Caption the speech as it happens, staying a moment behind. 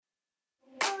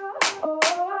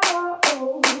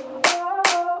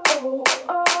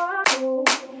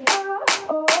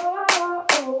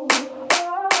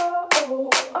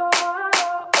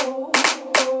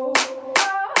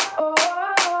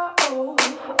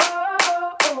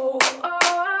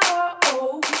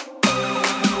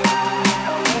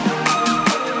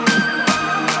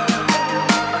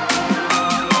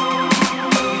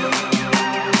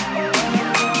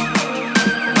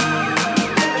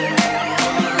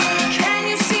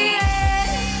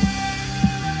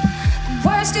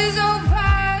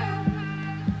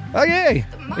Okay,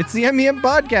 it's the MEM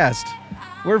podcast.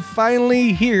 We're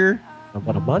finally here.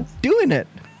 About a month? Doing it.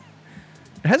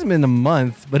 It hasn't been a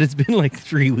month, but it's been like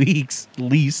 3 weeks at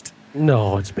least.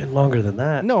 No, it's been longer than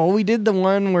that. No, we did the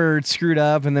one where it screwed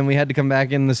up and then we had to come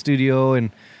back in the studio, and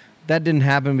that didn't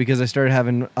happen because I started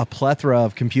having a plethora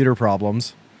of computer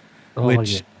problems,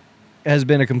 which has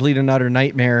been a complete and utter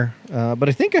nightmare. But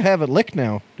I think I have it licked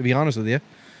now, to be honest with you.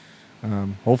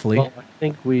 Hopefully. Well, I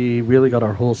think we really got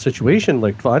our whole situation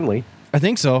licked finally. I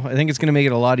think so. I think it's going to make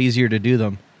it a lot easier to do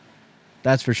them.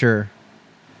 That's for sure.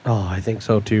 Oh, I think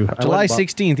so too. July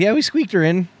 16th. Yeah, we squeaked her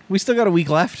in. We still got a week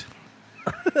left.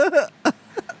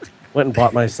 Went and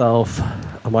bought myself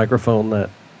a microphone that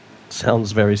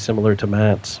sounds very similar to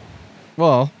Matt's.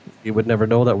 Well, You would never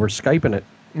know that we're Skyping it.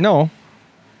 no.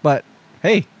 But,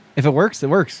 hey, if it works, it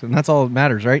works. And that's all that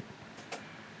matters, right?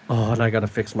 Oh, and I got to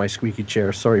fix my squeaky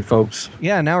chair. Sorry, folks.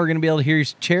 Yeah, now we're going to be able to hear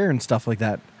his chair and stuff like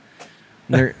that.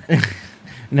 Now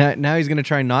he's going to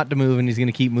try not to move, and he's going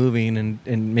to keep moving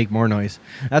and make more noise.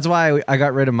 That's why I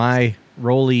got rid of my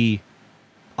rolly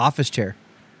office chair.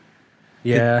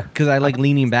 Yeah. Because I like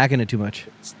leaning back in it too much.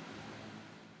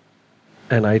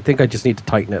 And I think I just need to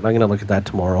tighten it. I'm going to look at that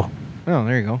tomorrow. Oh,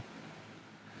 there you go.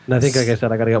 And I think, like I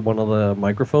said, I got to get one of the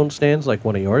microphone stands, like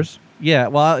one of yours. Yeah,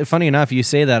 well, funny enough, you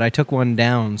say that. I took one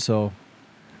down, so...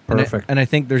 Perfect. And I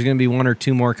think there's going to be one or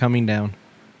two more coming down.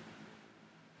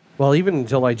 Well, even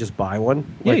until I just buy one,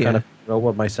 Yeah. kind of know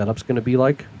what my setup's going to be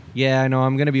like. Yeah, I know.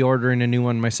 I'm going to be ordering a new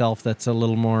one myself that's a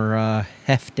little more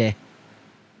hefty.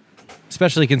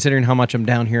 Especially considering how much I'm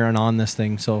down here and on this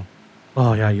thing, so...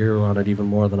 Oh, yeah, you're on it even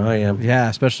more than I am. Yeah,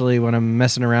 especially when I'm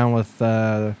messing around with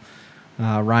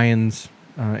Ryan's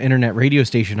internet radio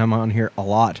station. I'm on here a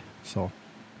lot, so...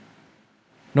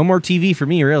 No more TV for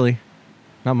me, really.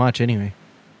 Not much, anyway.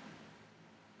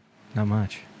 Not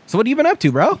much. So what have you been up to,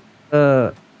 bro?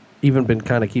 Even been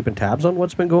kind of keeping tabs on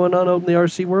what's been going on out in the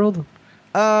RC world?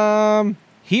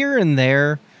 Here and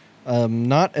there.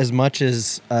 Not as much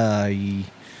as I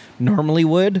normally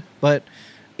would, but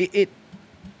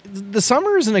the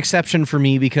summer is an exception for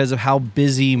me because of how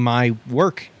busy my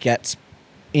work gets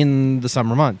in the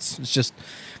summer months. It's just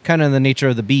kind of the nature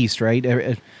of the beast, right?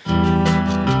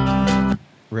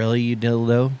 Really, you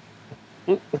dildo?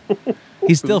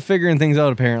 He's still figuring things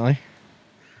out, apparently.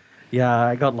 Yeah,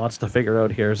 I got lots to figure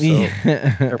out here, so...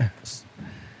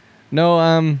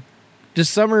 No,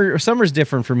 just summer's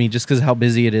different for me just because of how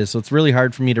busy it is. So it's really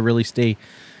hard for me to really stay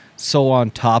so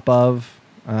on top of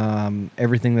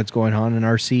everything that's going on in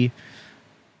RC.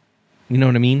 You know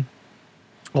what I mean?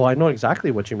 Oh, I know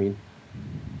exactly what you mean.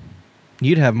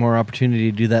 You'd have more opportunity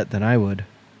to do that than I would.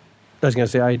 I was going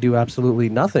to say, I do absolutely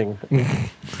nothing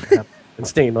and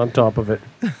staying on top of it.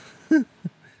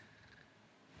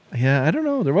 Yeah, I don't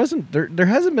know. There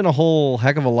hasn't been a whole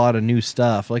heck of a lot of new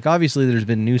stuff. Like, obviously there's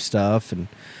been new stuff, and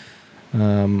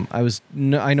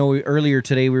I know earlier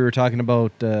today we were talking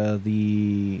about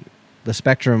the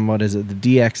Spectrum, what is it?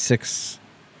 The DX6R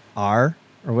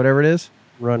or whatever it is.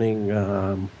 Running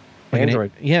Like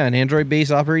Android. an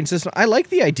Android-based operating system. I like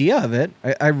the idea of it.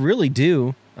 I really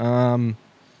do.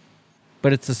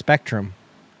 But it's a Spectrum.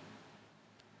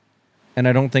 And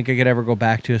I don't think I could ever go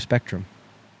back to a Spectrum.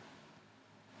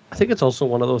 I think it's also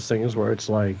one of those things where it's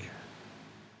like,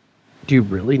 do you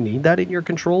really need that in your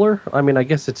controller? I mean, I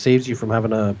guess it saves you from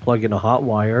having to plug in a hot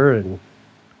wire and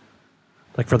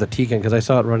like for the Tekin, because I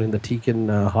saw it running the Tekin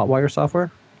hotwire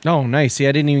software. Oh, nice. See,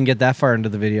 I didn't even get that far into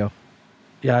the video.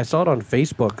 Yeah, I saw it on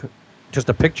Facebook, just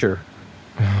a picture.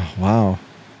 Oh, wow.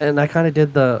 And I kind of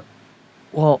did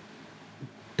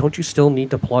don't you still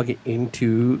need to plug it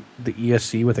into the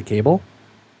ESC with a cable?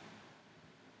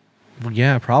 Well,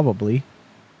 yeah, probably.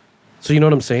 So you know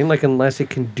what I'm saying? Like, unless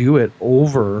it can do it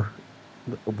over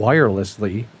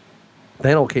wirelessly,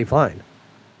 then okay, fine.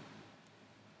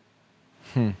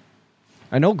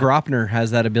 I know Gropner has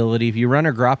that ability. If you run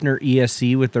a Gropner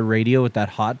ESC with the radio, with that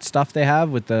hot stuff they have,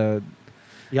 with the...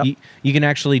 Yep. You can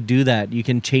actually do that. You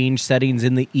can change settings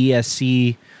in the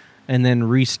ESC and then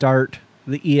restart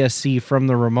the ESC from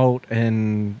the remote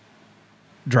and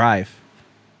drive.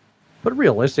 But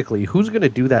realistically, who's going to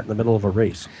do that in the middle of a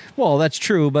race? Well, that's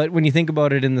true, but when you think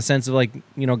about it in the sense of, like,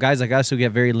 you know, guys like us who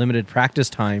get very limited practice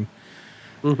time,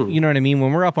 you know what I mean?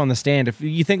 When we're up on the stand, if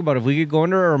you think about it, if we could go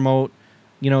into a remote,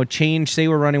 you know, change, say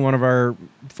we're running one of our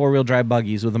four-wheel drive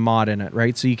buggies with a mod in it,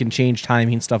 right? So you can change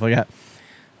timing, stuff like that.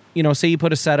 You know, say you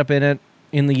put a setup in it,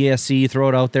 in the ESC, throw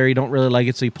it out there, you don't really like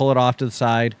it, so you pull it off to the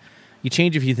side, you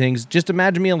change a few things. Just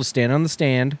imagine being able to stand on the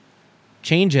stand,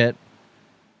 change it,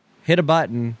 hit a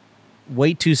button,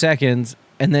 wait 2 seconds,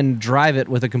 and then drive it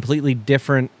with a completely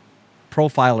different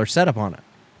profile or setup on it.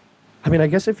 I mean, I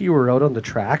guess if you were out on the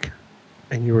track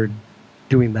and you were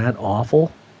doing that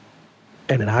awful,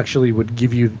 and it actually would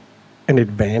give you an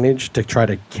advantage to try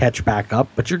to catch back up,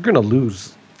 but you're going to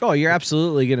lose. Oh, you're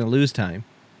absolutely going to lose time.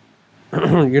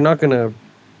 You're not going to.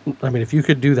 I mean, if you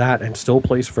could do that and still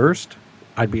place first,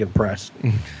 I'd be impressed.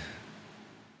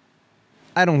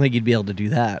 I don't think you'd be able to do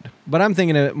that. But I'm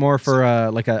thinking of it more for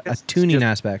a tuning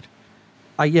aspect.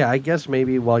 Yeah, I guess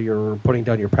maybe while you're putting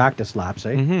down your practice laps,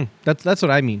 eh? Mm-hmm. That's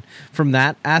what I mean. From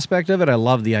that aspect of it, I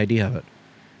love the idea of it.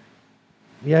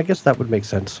 Yeah, I guess that would make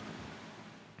sense.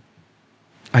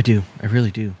 I do. I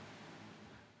really do.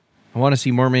 I want to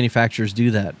see more manufacturers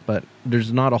do that, but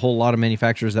there's not a whole lot of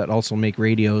manufacturers that also make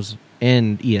radios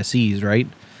and ESCs, right?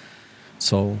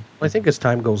 So I think as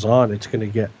time goes on, it's going to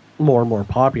get more and more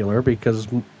popular because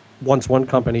once one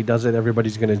company does it,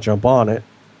 everybody's going to jump on it.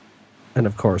 And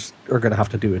of course, we're going to have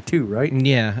to do it too, right?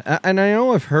 Yeah. And I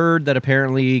know I've heard that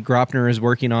apparently Gropner is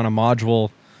working on a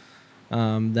module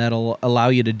that'll allow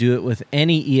you to do it with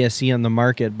any ESC on the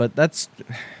market, but that's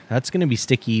going to be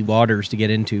sticky waters to get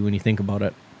into when you think about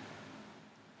it.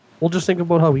 Well, just think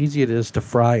about how easy it is to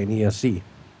fry an ESC.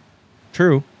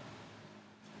 True.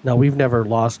 Now, we've never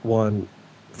lost one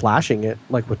flashing it,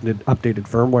 like with updated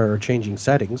firmware or changing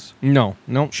settings. No.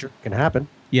 Sure, it can happen.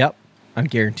 Yep. I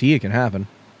guarantee it can happen.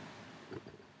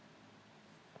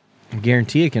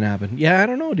 Yeah, I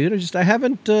don't know, dude. I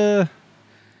haven't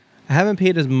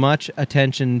paid as much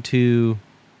attention to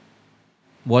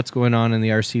what's going on in the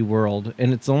RC world,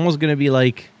 and it's almost going to be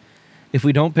like if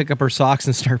we don't pick up our socks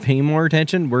and start paying more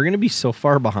attention, we're going to be so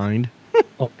far behind.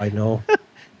 Oh, I know.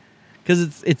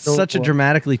 Because it's such a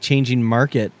dramatically changing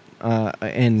market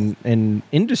and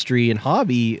industry and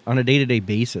hobby on a day-to-day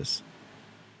basis.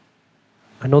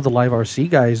 I know the Live RC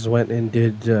guys went and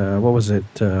did, what was it?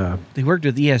 They worked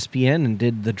with ESPN and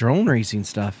did the drone racing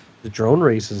stuff. The drone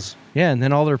races. Yeah, and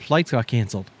then all their flights got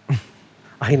canceled.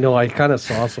 I know. I kind of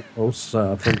saw some posts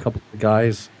from a couple of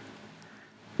guys.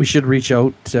 We should reach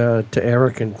out to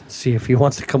Eric and see if he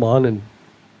wants to come on. And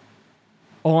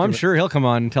oh, I'm sure he'll come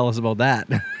on and tell us about that.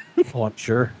 Oh, I'm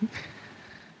sure.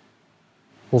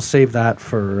 We'll save that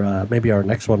for maybe our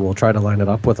next one. We'll try to line it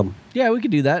up with him. Yeah, we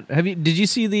could do that. Did you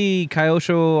see the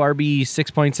Kyosho RB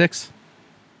 6.6?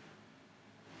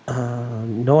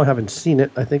 No, I haven't seen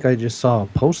it. I think I just saw a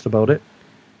post about it.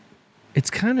 It's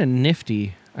kind of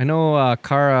nifty. I know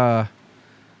Kara.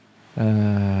 I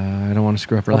don't want to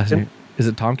screw up her last name. Is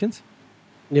it Tompkins?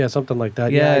 Yeah, something like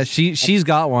that. Yeah, she's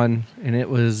got one, and it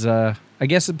was. I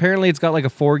guess apparently it's got like a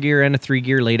 4-gear and a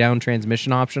 3-gear laydown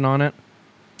transmission option on it.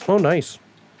 Oh, nice.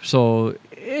 So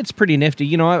it's pretty nifty.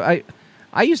 You know,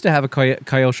 I used to have a Kyosho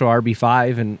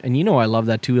RB5, and you know I love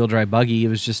that 2-wheel drive buggy. It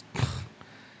was just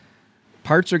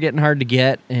parts are getting hard to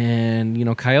get, and you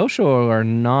know Kyosho are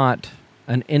not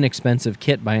an inexpensive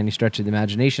kit by any stretch of the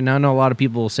imagination. Now I know a lot of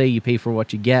people will say you pay for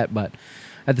what you get, but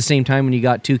at the same time, when you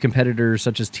got two competitors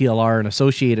such as TLR and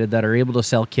Associated that are able to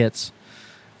sell kits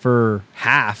for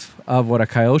half of what a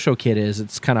Kyosho kit is,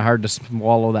 it's kind of hard to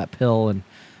swallow that pill. And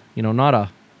you know,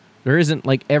 there isn't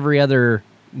like every other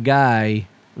guy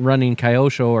running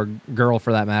Kyosho, or girl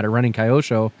for that matter, running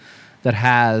Kyosho that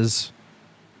has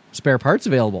spare parts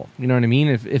available. You know what I mean?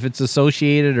 If it's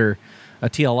Associated or a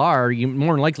TLR, you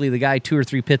more than likely the guy 2 or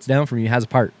 3 pits down from you has a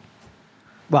part.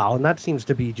 Wow, and that seems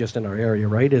to be just in our area,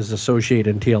 right? Is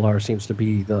Associated and TLR seems to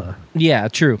be the... Yeah,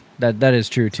 true. That is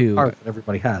true, too. Part that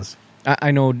everybody has.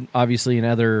 I know, obviously, in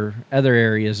other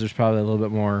areas, there's probably a little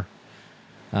bit more...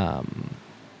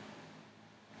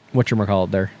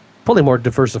 whatchamacallit there? Probably more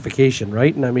diversification,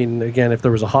 right? And I mean, again, if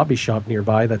there was a hobby shop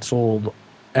nearby that sold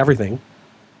everything,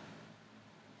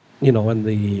 you know, and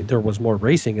there was more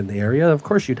racing in the area, of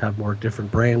course you'd have more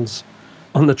different brands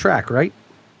on the track, right?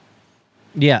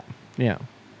 Yeah.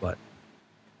 But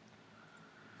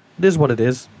it is what it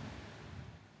is.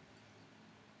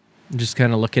 I'm just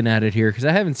kind of looking at it here because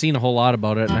I haven't seen a whole lot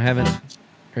about it, and I haven't...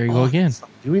 There you go again. Stop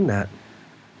doing that.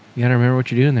 You gotta remember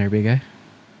what you're doing there, big guy.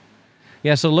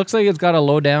 Yeah, so it looks like it's got a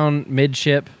low-down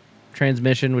midship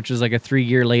transmission, which is like a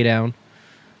 3-gear laydown.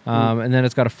 And then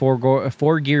it's got a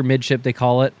 4-gear midship, they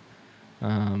call it,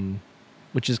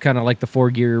 which is kind of like the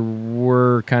 4-gear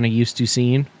we're kind of used to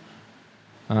seeing.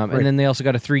 Right. And then they also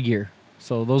got a 3-gear.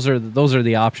 So those are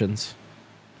the options.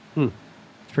 It's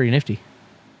pretty nifty.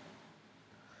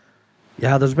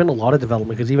 Yeah, there's been a lot of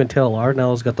development because even TLR now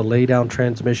has got the laydown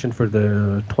transmission for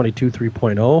the 22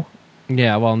 3.0.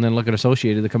 Yeah, well, and then look at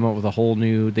Associated. They come up with a whole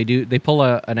new... They pull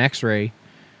an X-Ray,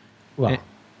 well,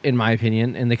 in my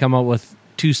opinion, and they come out with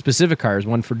 2 specific cars,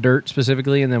 one for dirt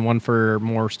specifically, and then one for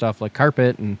more stuff like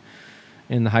carpet and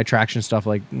the high traction stuff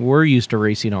like we're used to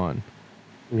racing on.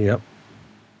 Yep.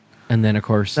 And then, of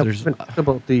course, Now, there's... we've been talking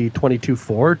about the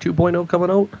 22.4 2.0 coming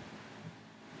out?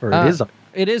 Or it is out?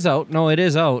 It is out. No, it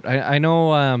is out. I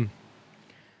know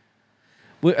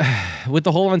with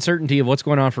the whole uncertainty of what's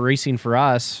going on for racing for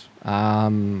us,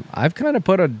 I've kind of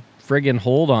put a friggin'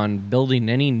 hold on building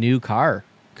any new car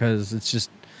because it's just...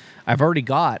 I've already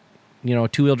got, a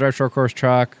two-wheel drive short course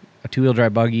truck, a two-wheel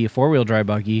drive buggy, a four-wheel drive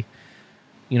buggy,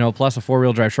 plus a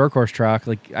four-wheel drive short course truck.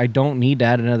 Like, I don't need to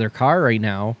add another car right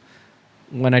now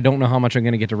when I don't know how much I'm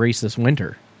going to get to race this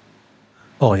winter.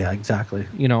 Oh, yeah, exactly.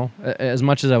 As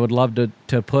much as I would love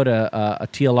to put a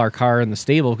TLR car in the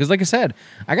stable, because like I said,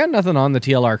 I got nothing on the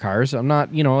TLR cars. I'm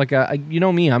not, me,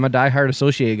 I'm a diehard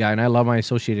Associated guy, and I love my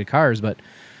Associated cars, but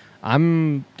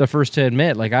I'm the first to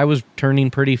admit, like, I was turning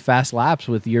pretty fast laps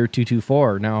with your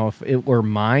 224. Now, if it were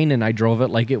mine and I drove it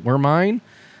like it were mine,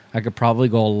 I could probably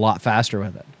go a lot faster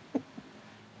with it.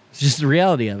 It's just the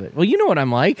reality of it. Well, you know what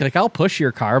I'm like. Like, I'll push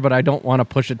your car, but I don't want to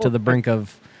push it to the brink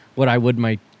of what I would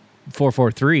my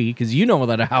 443, because you know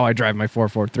that how I drive my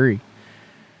 443.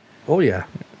 Oh, yeah.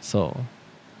 So,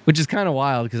 which is kind of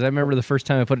wild, because I remember the first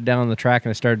time I put it down on the track and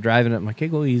I started driving it, I'm like, hey,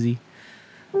 go easy.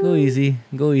 Go easy.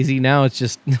 Go easy. Now it's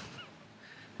just,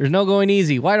 there's no going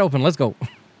easy. Wide open. Let's go.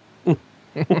 But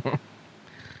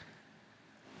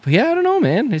yeah, I don't know,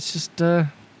 man. It's just,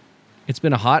 it's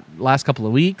been a hot last couple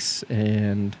of weeks,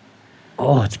 and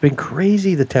oh, it's been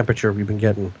crazy, the temperature we've been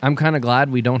getting. I'm kind of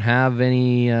glad we don't have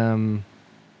any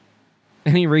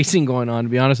racing going on, to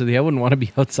be honest with you. I wouldn't want to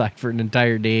be outside for an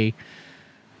entire day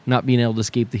not being able to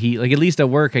escape the heat. Like, at least at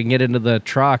work, I can get into the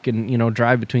truck and,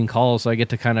 drive between calls, so I get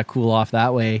to kind of cool off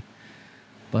that way.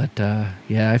 But,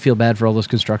 yeah, I feel bad for all those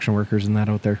construction workers and that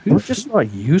out there. We're just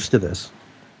not used to this.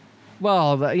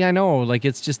 Well, yeah, I know. Like,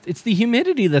 it's the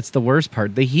humidity that's the worst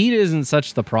part. The heat isn't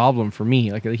such the problem for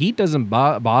me. Like, the heat doesn't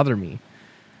bother me.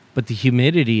 But the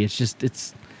humidity, it's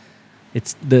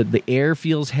the air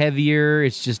feels heavier.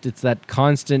 It's that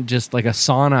constant, just like a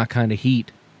sauna kind of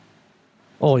heat.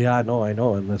 Oh, yeah, I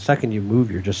know. And the second you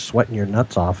move, you're just sweating your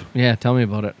nuts off. Yeah, tell me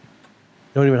about it.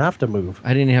 You don't even have to move.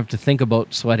 I didn't have to think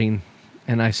about sweating,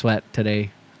 and I sweat today.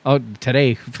 Oh,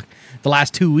 today. The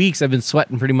last 2 weeks, I've been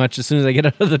sweating pretty much as soon as I get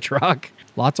out of the truck.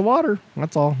 Lots of water.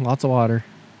 That's all. Lots of water.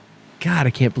 God, I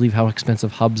can't believe how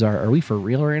expensive hubs are. Are we for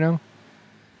real right now?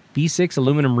 B6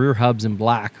 aluminum rear hubs in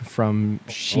black from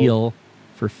Scheele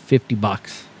for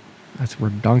 $50. That's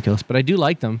ridiculous. But I do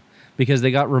like them because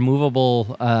they got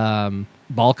removable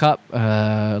ball cup,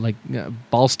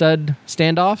 ball stud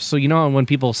standoffs. So, when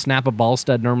people snap a ball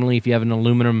stud, normally if you have an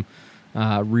aluminum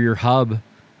rear hub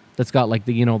that's got like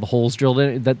the holes drilled in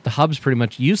it, that the hub's pretty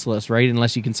much useless, right?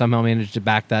 Unless you can somehow manage to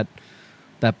back that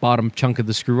bottom chunk of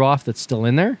the screw off that's still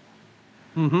in there.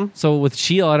 Mm-hmm. So with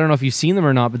Scheele, I don't know if you've seen them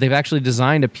or not, but they've actually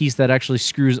designed a piece that actually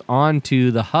screws onto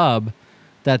the hub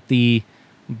that the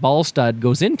ball stud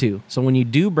goes into. So when you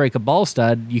do break a ball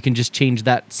stud, you can just change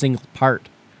that single part.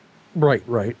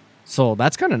 Right. So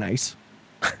that's kind of nice.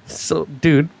 So,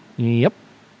 dude. Yep.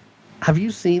 Have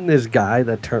you seen this guy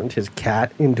that turned his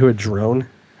cat into a drone?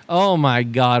 Oh my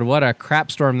God, what a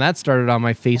crap storm that started on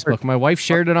my Facebook. My wife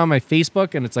shared it on my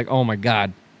Facebook, and it's like, oh my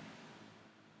God.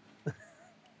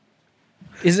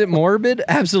 Is it morbid?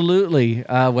 Absolutely.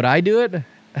 Would I do it?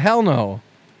 Hell no.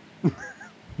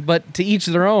 But to each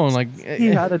their own. Like, he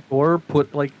had a door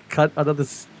cut out of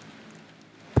this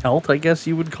pelt, I guess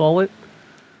you would call it,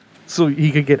 so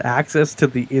he could get access to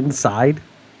the inside.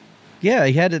 Yeah,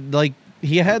 he had it like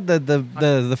he had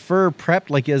the fur prepped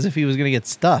like as if he was gonna get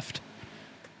stuffed.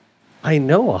 I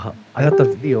know. I got the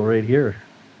video right here.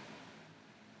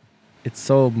 It's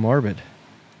so morbid.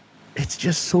 It's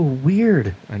just so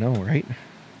weird. I know, right?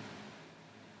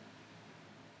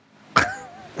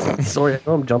 Sorry, I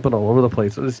know I'm jumping all over the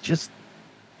place. It's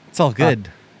all good.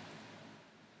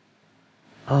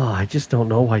 I just don't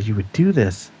know why you would do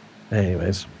this.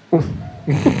 Anyways.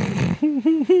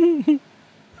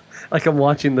 Like, I'm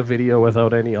watching the video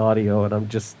without any audio, and I'm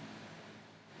just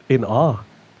in awe.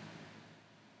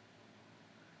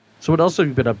 So what else have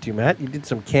you been up to, Matt? You did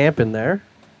some camping there.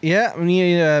 Yeah,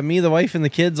 me, the wife, and the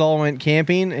kids all went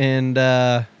camping, and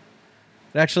it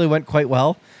actually went quite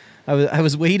well. I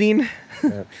was waiting.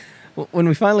 Yeah. When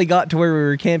we finally got to where we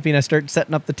were camping, I started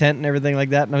setting up the tent and everything like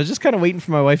that, and I was just kind of waiting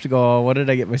for my wife to go, oh, what did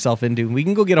I get myself into? We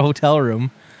can go get a hotel room.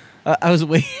 I was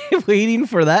waiting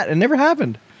for that, and it never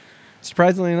happened.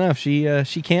 Surprisingly enough, she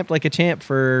camped like a champ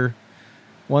for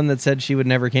one that said she would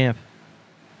never camp.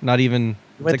 Not even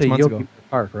 6 months ago.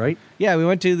 Park, right? Yeah, we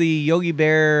went to the Yogi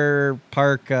Bear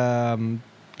Park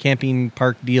camping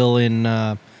park deal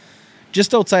in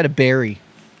just outside of Barrie.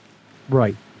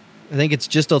 Right. I think it's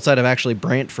just outside of actually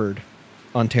Brantford,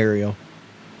 Ontario.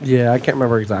 Yeah, I can't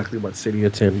remember exactly what city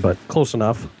it's in, but close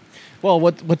enough. Well,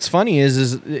 what's funny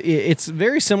is it's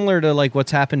very similar to like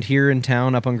what's happened here in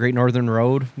town up on Great Northern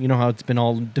Road. You know how it's been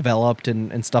all developed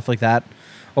and stuff like that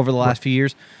over the last few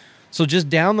years. So just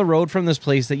down the road from this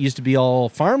place that used to be all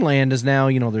farmland is now,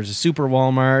 there's a Super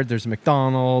Walmart, there's a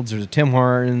McDonald's, there's a Tim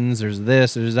Hortons, there's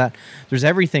this, there's that. There's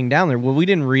everything down there. Well, we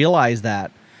didn't realize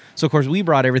that. So, of course, we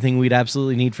brought everything we'd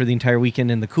absolutely need for the entire weekend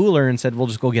in the cooler and said, we'll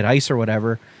just go get ice or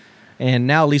whatever. And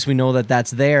now at least we know that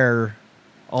that's there,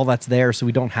 all that's there, so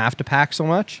we don't have to pack so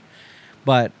much.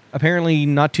 But apparently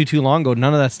not too long ago,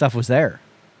 none of that stuff was there.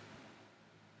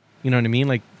 You know what I mean?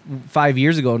 Like 5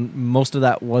 years ago, most of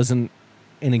that wasn't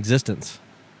in existence.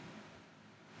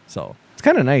 So it's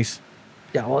kind of nice.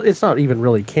 Yeah, well, it's not even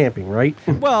really camping, right?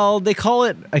 Well, they call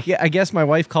it, I guess my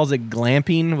wife calls it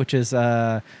glamping, which is,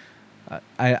 I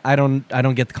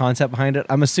don't get the concept behind it.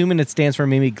 I'm assuming it stands for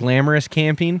maybe glamorous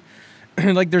camping.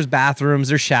 Like there's bathrooms,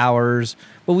 there's showers,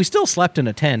 but we still slept in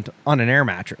a tent on an air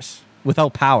mattress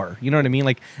without power. You know what I mean?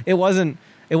 Like it wasn't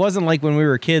like when we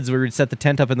were kids where we'd set the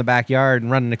tent up in the backyard and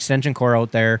run an extension cord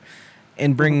out there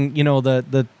and bring,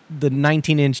 the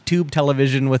 19-inch tube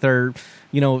television with our,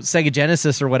 Sega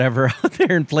Genesis or whatever out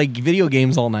there and play video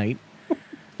games all night.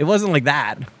 It wasn't like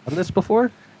that. Done this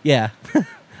before? Yeah,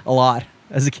 a lot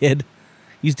as a kid.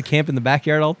 Used to camp in the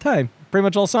backyard all the time, pretty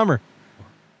much all summer.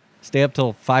 Stay up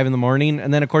till 5 a.m,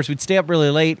 and then of course we'd stay up really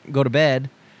late, go to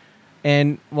bed,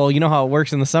 and well, you know how it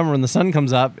works in the summer when the sun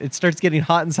comes up, it starts getting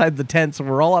hot inside the tent, so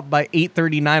we're all up by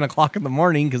 8:30, 9 o'clock in the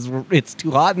morning because it's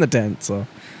too hot in the tent. So,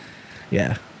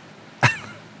 yeah,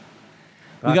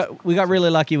 we got really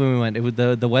lucky when we went.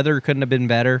 The weather couldn't have been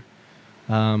better.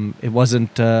 It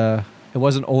wasn't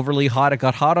overly hot. It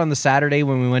got hot on the Saturday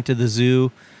when we went to the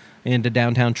zoo into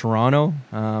downtown Toronto,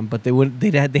 but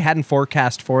they hadn't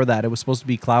forecast for that. It was supposed to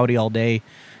be cloudy all day,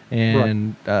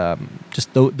 and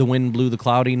just the wind blew the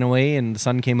clouding away, and the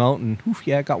sun came out, and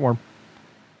it got warm.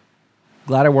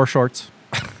 Glad I wore shorts.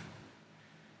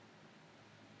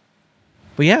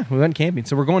 But yeah, we went camping,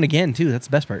 so we're going again too. That's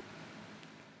the best part.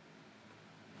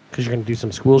 Because you're going to do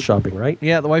some school shopping, right?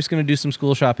 Yeah, the wife's going to do some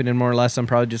school shopping, and more or less, I'm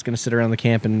probably just going to sit around the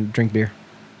camp and drink beer.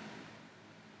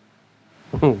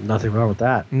 Nothing wrong with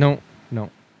that. No.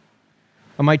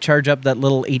 I might charge up that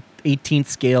little 18th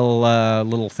scale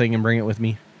little thing and bring it with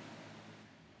me.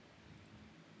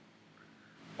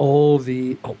 Well,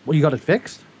 you got it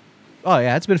fixed? Oh,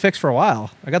 yeah, it's been fixed for a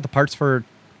while. I got the parts for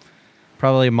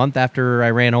probably a month after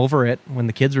I ran over it when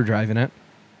the kids were driving it.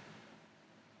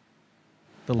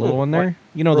 The little one there?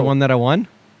 The one that I won?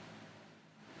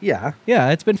 Yeah.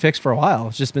 Yeah, it's been fixed for a while.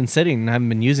 It's just been sitting and I haven't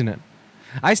been using it.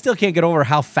 I still can't get over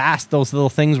how fast those little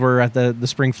things were at the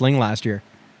Spring Fling last year.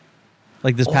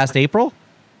 Like this past April.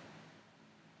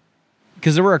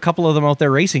 Because there were a couple of them out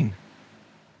there racing.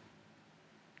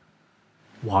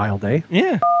 Wild, eh?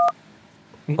 Yeah.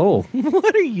 Oh.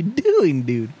 What are you doing,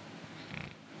 dude?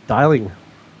 Dialing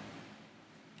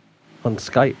on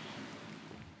Skype.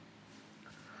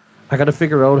 I got to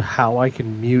figure out how I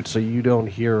can mute so you don't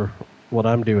hear what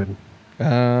I'm doing.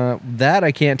 That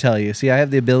I can't tell you. See, I have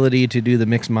the ability to do the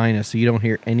mix minus, so you don't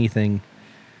hear anything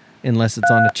unless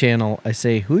it's on a channel. I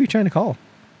say, who are you trying to call?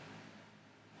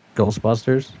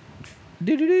 Ghostbusters.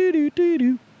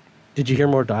 Do-do-do-do-do-do. Did you hear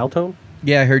more dial tone?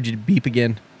 Yeah, I heard you beep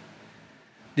again.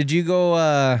 Did you go,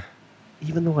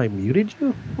 Even though I muted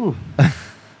you?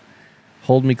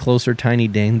 Hold Me Closer, Tiny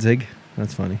Danzig?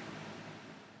 That's funny.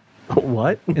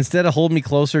 What? Instead of Hold Me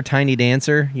Closer, Tiny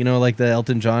Dancer, like the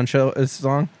Elton John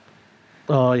song?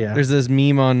 Oh, yeah. There's this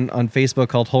meme on Facebook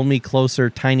called Hold Me Closer,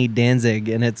 Tiny Danzig,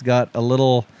 and it's got a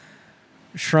little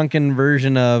shrunken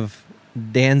version of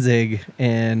Danzig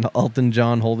and Elton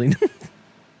John holding.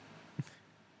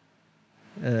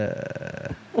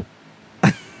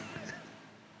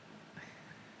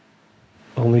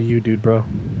 Only you, dude, bro.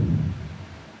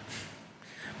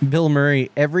 Bill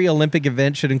Murray, every Olympic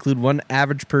event should include one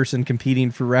average person competing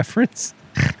for reference.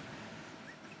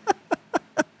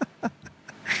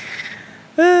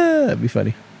 That'd be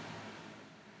funny.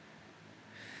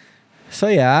 So,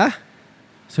 yeah.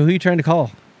 So, who are you trying to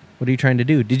call? What are you trying to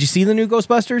do? Did you see the new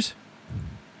Ghostbusters?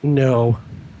 No.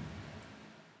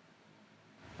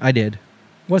 I did. It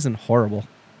wasn't horrible.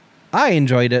 I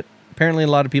enjoyed it. Apparently, a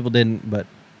lot of people didn't, but...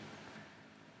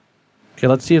 Okay,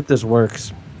 let's see if this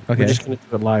works. Okay. We're just going to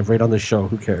do it live right on the show.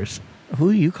 Who cares? Who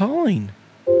are you calling?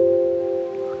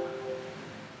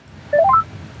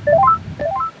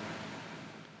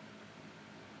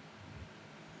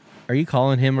 Are you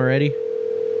calling him already?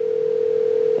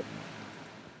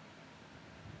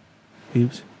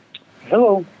 Oops.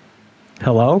 Hello.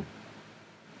 Hello?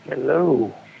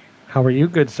 Hello. How are you,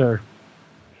 good sir?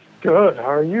 Good.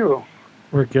 How are you?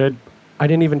 We're good. I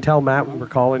didn't even tell Matt we were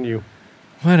calling you.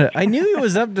 I knew he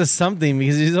was up to something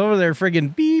because he's over there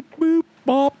friggin' beep, boop,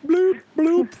 bop, bloop,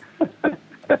 bloop.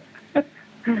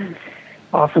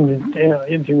 Off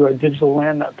into a digital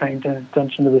land, not paying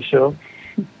attention to the show.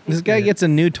 This guy gets a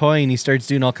new toy and he starts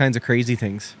doing all kinds of crazy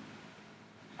things.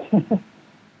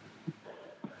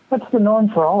 That's the norm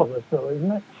for all of us, though,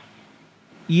 isn't it?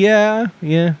 Yeah,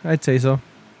 I'd say so.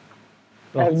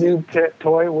 Have new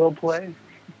toy, will play.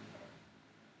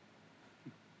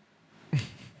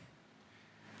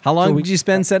 How long did you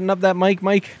spend setting up that mic,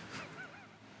 Mike?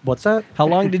 What's that? How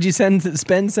long did you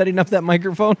spend setting up that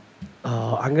microphone?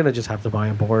 I'm going to just have to buy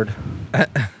a board.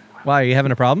 Why, are you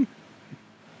having a problem?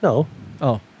 No.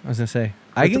 Oh, I was going to say.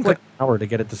 I can click an hour to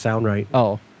get it to sound right.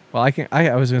 Oh, well,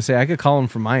 I was going to say, I could call him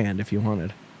from my end if you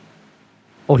wanted.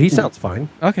 Oh, he sounds fine.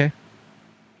 Okay.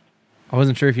 I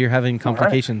wasn't sure if you're having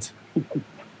complications. Right.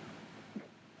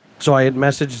 So I had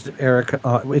messaged Eric.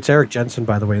 It's Eric Jensen,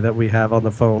 by the way, that we have on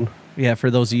the phone. Yeah, for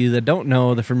those of you that don't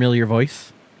know the familiar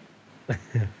voice.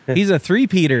 He's a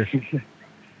three-peater.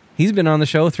 He's been on the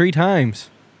show 3 times.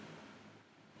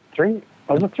 3?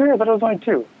 Was it 3? I thought it was only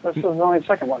 2. This was only the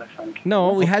second one, I think.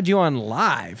 No, we had you on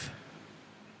live.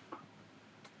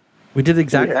 We did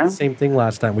exactly the same thing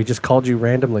last time. We just called you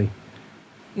randomly.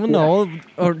 Well, no.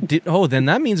 Then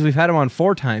that means we've had him on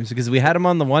 4 times because we had him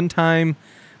on the one time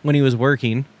when he was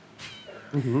working.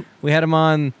 Mm-hmm. We had him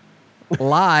on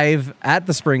live at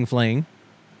the Spring Fling.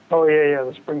 Oh, yeah,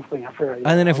 the Spring Fling. I forgot.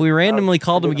 And then if we randomly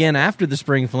called him again after the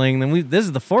Spring Fling, then this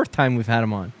is the 4th time we've had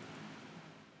him on.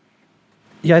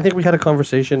 Yeah, I think we had a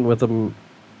conversation with him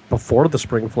before the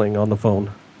Spring Fling on the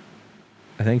phone.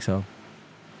 I think so.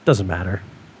 Doesn't matter.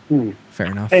 Fair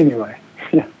enough. Anyway,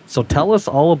 yeah. So tell us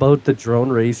all about the drone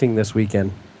racing this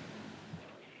weekend.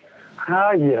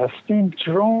 Yes, the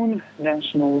Drone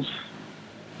Nationals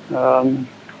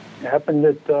happened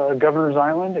at Governor's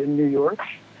Island in New York.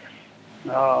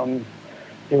 It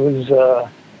was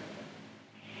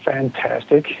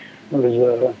fantastic. There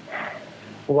was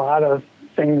a lot of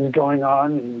things going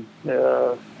on,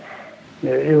 and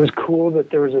it was cool that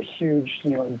there was a huge,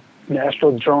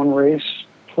 national drone race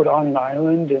put on an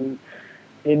island in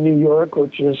New York,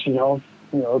 which is, a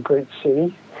great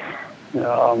city.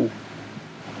 It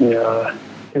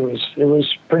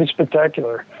was pretty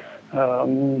spectacular.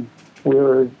 We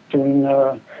were doing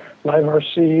Live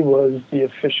RC was the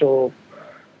official.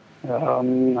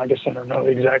 I guess I don't know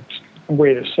the exact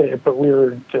way to say it, but we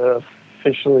were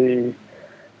officially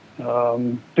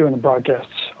doing the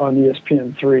broadcasts on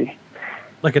ESPN3.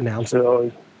 Like announcing.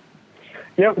 So,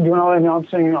 yep, doing all the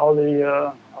announcing, all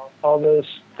the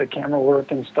camera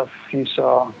work and stuff you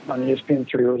saw on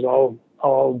ESPN3 was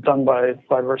all done by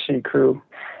Live RC crew.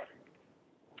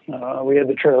 We had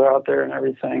the trailer out there and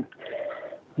everything,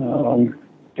 doing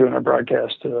our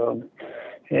broadcast.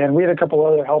 And we had a couple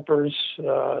other helpers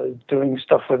doing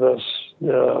stuff with us.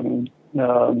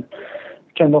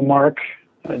 Kendall Mark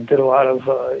did a lot of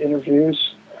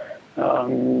interviews.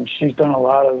 She's done a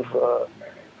lot of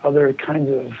other kinds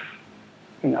of,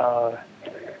 I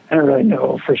don't really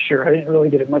know for sure. I didn't really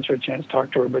get much of a chance to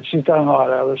talk to her, but she's done a lot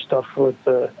of other stuff with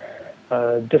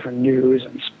different news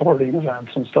and sporting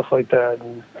events and stuff like that.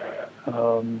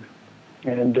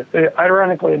 And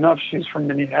ironically enough, she's from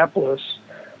Minneapolis,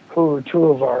 who 2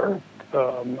 of our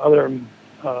other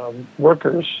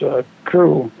workers, fellow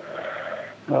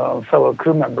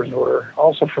crew members were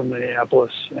also from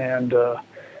Minneapolis. And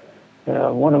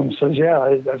one of them says, "Yeah,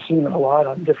 I've seen it a lot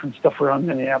on different stuff around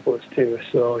Minneapolis too."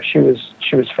 So she was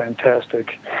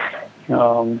fantastic.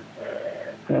 And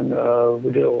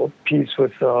we did a little piece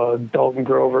with Dalton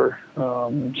Grover.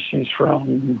 She's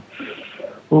from,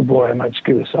 oh boy, I might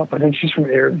screw this up. I think she's from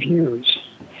Air Views.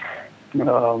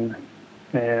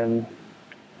 And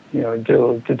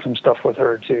did some stuff with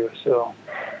her too. So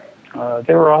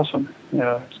they were awesome.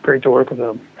 It's great to work with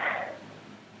them.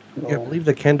 I believe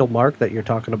the Kendall Mark that you're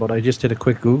talking about, I just did a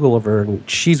quick Google of her, and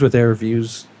she's with Air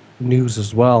Views News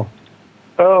as well.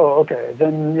 Oh, okay.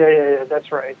 Then, yeah,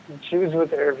 that's right. She was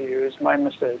with Air Views, my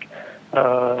mistake.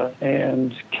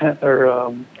 And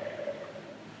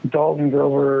Dalton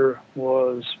Grover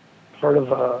was part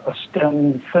of a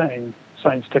STEM thing,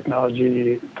 science,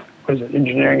 technology, was it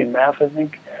engineering and math, I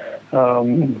think,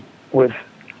 with,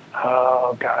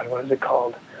 what is it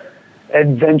called?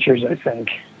 Adventures, I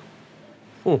think.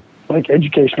 Like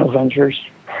educational ventures.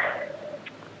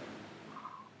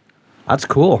 That's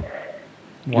cool.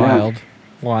 Wild.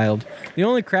 The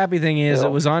only crappy thing is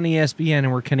it was on ESPN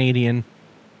and we're Canadian.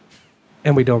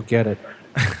 And we don't get it.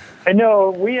 I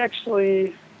know. We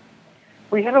actually,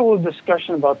 we had a little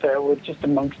discussion about that with just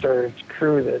amongst our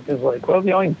crew that is like, well,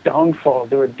 the only downfall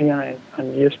to it being on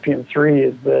ESPN3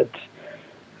 is that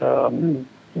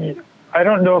I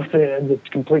don't know if the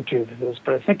complete truth of this,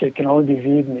 but I think it can only be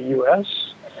viewed in the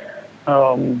U.S.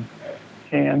 And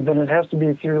then it has to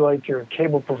be through like your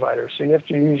cable provider. So you have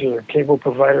to use your cable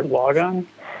provider logon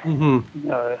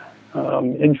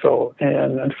info.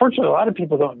 And unfortunately, a lot of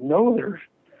people don't know their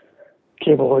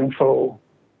cable info,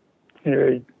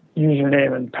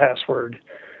 username and password,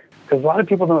 because a lot of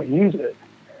people don't use it.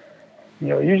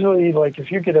 Usually, like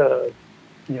if you get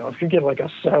like a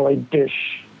satellite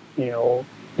dish, if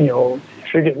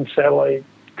you're getting satellite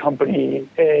company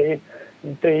A,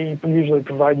 they usually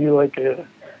provide you like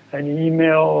an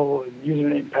email,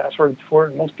 username, password for it.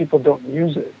 And most people don't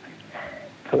use it,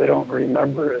 so they don't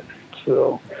remember it.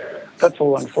 So that's a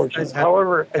little unfortunate.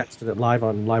 However, texted it live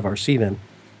on Live RC then.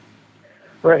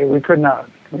 Right, we could not.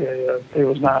 It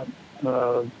was not.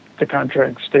 The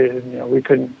contract stated, it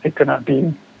could not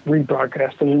be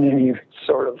rebroadcasted in any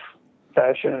sort of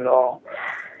fashion at all,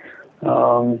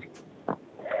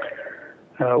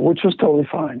 which was totally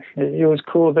fine. It was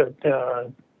cool that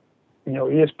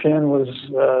ESPN was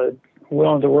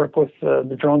willing to work with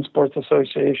the Drone Sports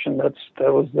Association. That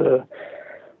was the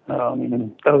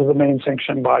main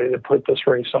sanction body that put this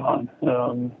race on.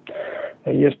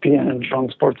 ESPN and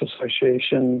Drone Sports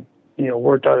Association,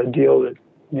 worked out a deal that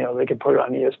they could put it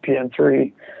on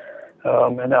ESPN3,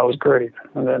 and that was great.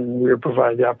 And then we were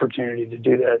provided the opportunity to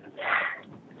do that.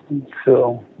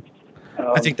 So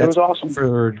I think that was awesome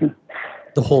for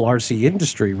the whole RC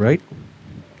industry, right?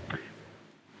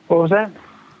 What was that?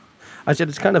 I said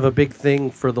it's kind of a big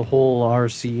thing for the whole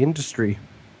RC industry.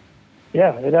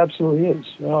 Yeah, it absolutely is.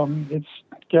 It's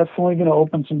definitely going to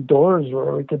open some doors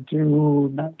where we could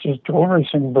do not just drone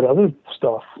racing, but other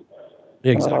stuff.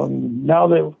 Yeah, exactly. Now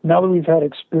that we've had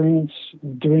experience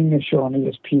doing the show on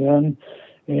ESPN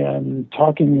and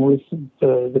talking with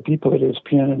the people at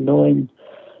ESPN and knowing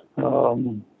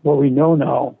what we know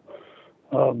now,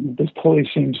 this totally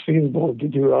seems feasible to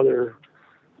do other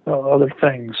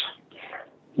things,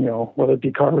 whether it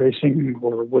be car racing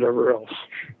or whatever else.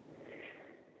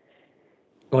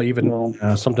 Well, even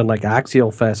something like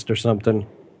Axial Fest or something.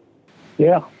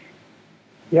 Yeah,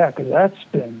 because that's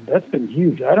been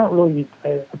huge.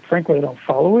 Frankly, I don't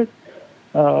follow it,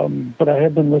 but I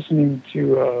have been listening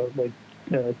to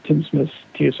Tim Smith's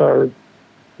TSR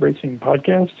Racing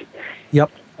podcast.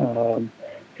 Yep. And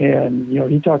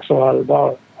he talks a lot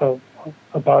about it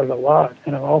a lot.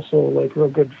 And I'm also like real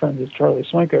good friends with Charlie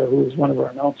Swenka, who is one of our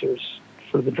announcers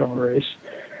for the drone race,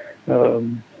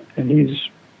 and he's.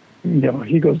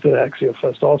 He goes to the Axial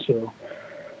Fest also.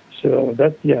 So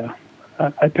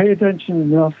I pay attention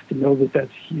enough to know that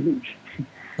that's huge.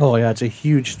 Oh, yeah, it's a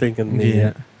huge thing in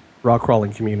the rock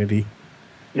crawling community.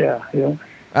 Yeah.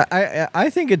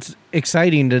 I think it's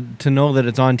exciting to know that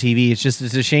it's on TV. It's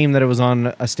a shame that it was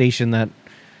on a station that,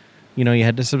 you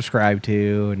had to subscribe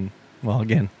to. And, well,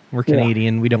 again, we're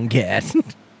Canadian. We don't get.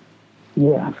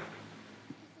 Yeah.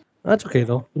 That's okay,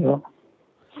 though. Yeah.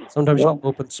 Sometimes you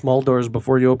open small doors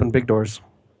before you open big doors.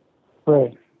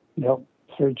 Right. Yep.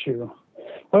 Very true.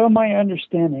 Well, my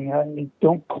understanding,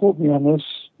 don't quote me on this.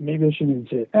 Maybe I shouldn't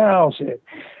say it. I'll say it.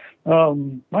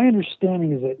 My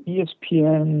understanding is that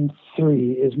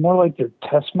ESPN3 is more like their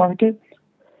test market.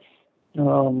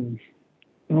 And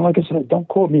like I said, don't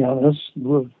quote me on this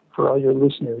for all your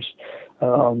listeners.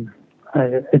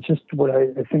 It's just what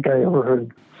I think I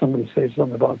overheard somebody say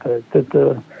something about that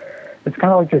it's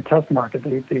kind of like their test market.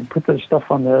 They put their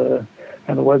stuff on the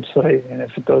website, and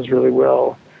if it does really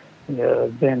well,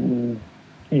 then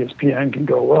ESPN can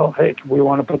go, well, hey, we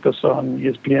want to put this on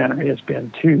ESPN or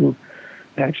ESPN2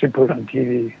 and actually put it on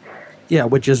TV. Yeah,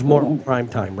 which is more prime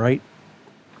time, right?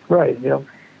 Right, yep.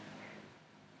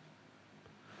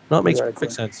 No, it makes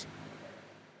perfect sense.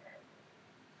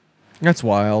 That's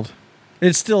wild.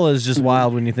 It still is just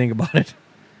wild when you think about it.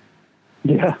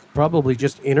 Yeah. Probably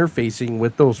just interfacing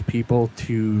with those people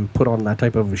to put on that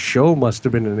type of a show must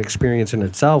have been an experience in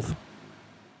itself.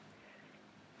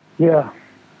 Yeah.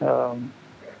 There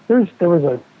was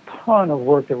a ton of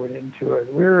work that went into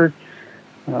it. There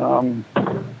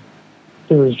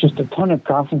was just a ton of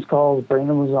conference calls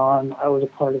Brandon was on. I was a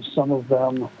part of some of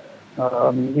them,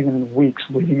 even weeks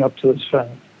leading up to this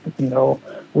event,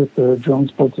 with the Drone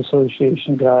Sports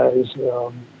Association guys,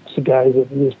 the guys at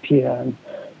ESPN,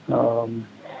 and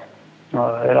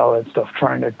all that stuff,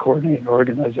 trying to coordinate and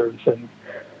organize everything.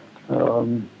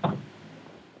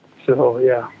 So,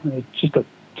 yeah, just a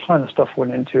ton of stuff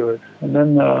went into it. And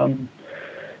then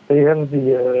they have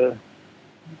the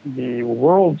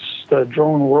world the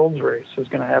Drone Worlds race is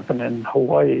going to happen in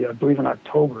Hawaii, I believe in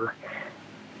October.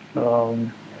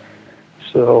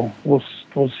 So we'll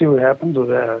see what happens with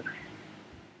that.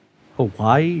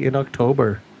 Hawaii in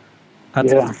October. That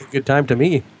sounds like a good time to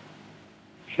me.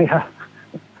 Yeah.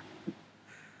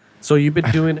 So you've been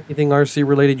doing anything RC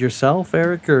related yourself,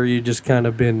 Eric, or you just kind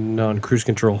of been on cruise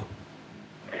control?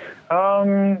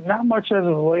 Not much as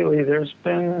of lately. There's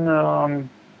been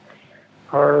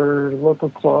our local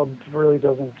club really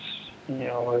doesn't,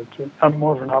 I'm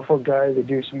more of an off-road guy. They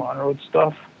do some on-road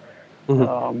stuff,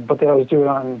 but they always do it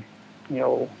on,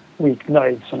 week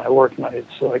nights, and I work nights,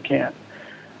 so I can't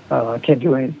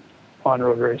do any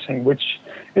on-road racing, which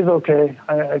is okay.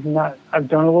 I've done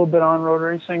a little bit on-road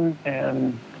racing,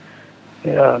 and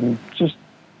just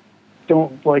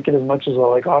don't like it as much as I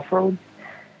like off-road.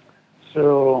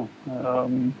 So,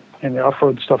 and the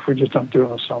off-road stuff we just don't do in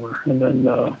the summer. And then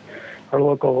there's a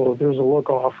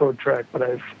local off-road track, but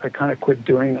I kind of quit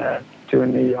doing that,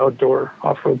 doing the outdoor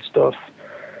off-road stuff,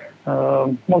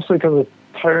 mostly because of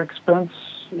tire expense.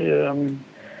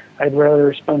 I'd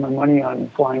rather spend my money on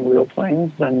flying real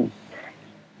planes than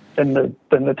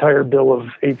the tire bill of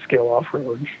 8-scale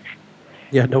off-road.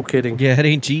 Yeah, no kidding. Yeah, it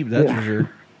ain't cheap, that's for sure.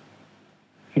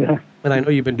 Yeah. And I know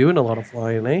you've been doing a lot of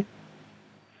flying, eh?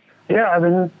 Yeah, I've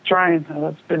been trying.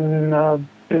 It's been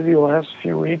busy the last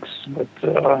few weeks, but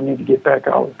I need to get back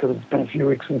out because it's been a few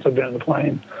weeks since I've been in the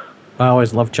plane. I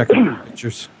always love checking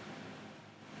pictures.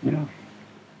 Yeah.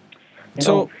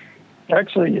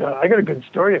 Actually, I got a good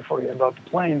story for you about the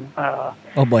plane.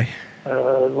 Oh boy.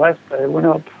 I went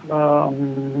up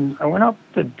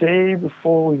the day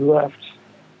before we left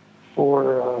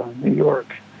for New York,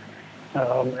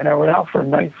 and I went out for a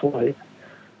night flight,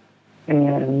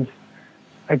 and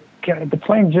the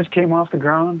plane just came off the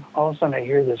ground. All of a sudden, I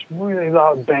hear this really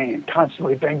loud bang,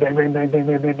 constantly bang, bang, bang, bang, bang,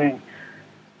 bang, bang, bang,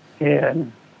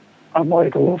 and I'm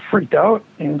like a little freaked out.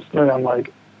 Instantly, I'm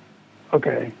like,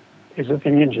 okay, is it the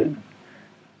engine?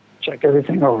 Check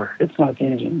everything over. It's not the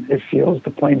engine.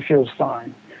 The plane feels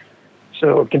fine.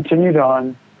 So it continued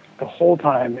on. The whole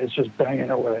time it's just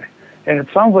banging away. And it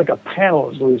sounds like a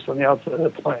panel is loose on the outside of the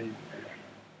plane.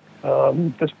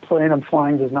 This plane I'm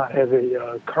flying does not have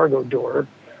a cargo door,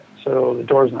 so the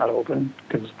door's not open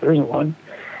because there isn't one.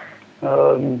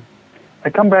 I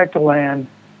come back to land,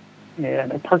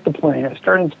 and I park the plane. I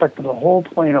start inspecting the whole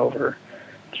plane over.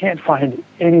 Can't find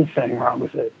anything wrong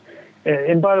with it.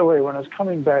 And by the way, when I was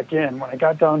coming back in, when I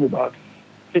got down to about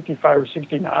 55 or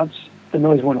 60 knots, the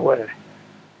noise went away.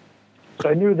 So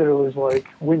I knew that it was like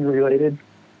wind related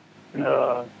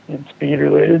and speed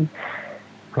related.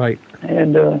 Right.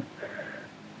 And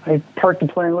I parked the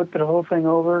plane, looked the whole thing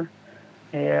over,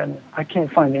 and I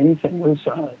can't find anything loose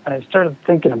on it. And I started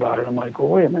thinking about it. I'm like, well,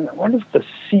 wait a minute. What if the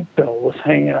seatbelt was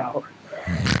hanging out?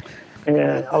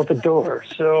 And out the door.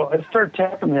 So I start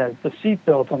tapping the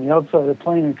seatbelt on the outside of the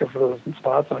plane in a couple of those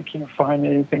spots, and I can't find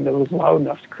anything that was loud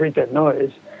enough to create that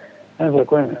noise. And I was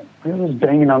like, wait a minute, I was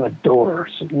banging on the door,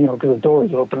 because the door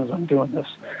was open as I'm doing this.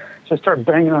 So I start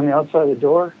banging on the outside of the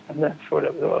door, and that's what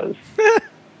it was.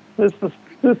 This the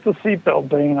seatbelt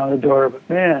banging on the door, but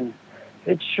man,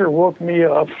 it sure woke me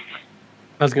up.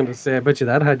 I was going to say, I bet you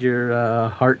that had your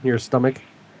heart in your stomach.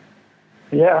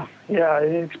 Yeah,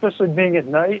 especially being at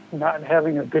night, not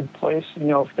having a good place.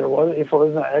 If it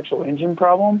was an actual engine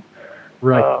problem,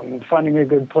 right? Finding a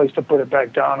good place to put it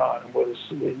back down on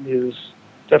is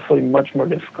definitely much more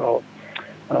difficult.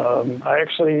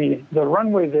 The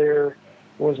runway there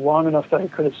was long enough that I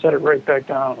could have set it right back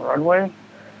down on the runway,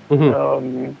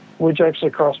 which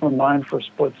actually crossed my mind for a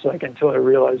split second until I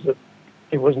realized that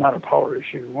it was not a power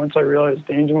issue. Once I realized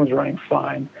the engine was running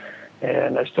fine,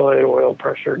 and I still had oil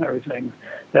pressure and everything,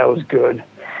 that was good.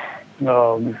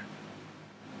 Then,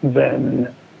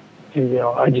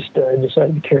 I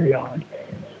decided to carry on.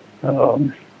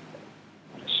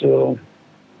 So,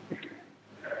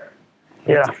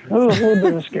 yeah, it was a little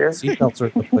bit of a scare. Seatbelts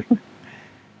are quickly.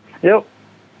 Yep.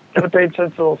 Could have paid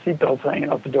sense little seatbelts hanging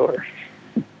out the door.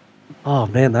 Oh,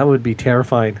 man, that would be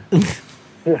terrifying.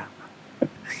 Yeah.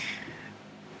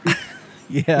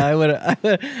 Yeah, I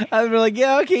would be like,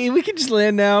 yeah, okay, we can just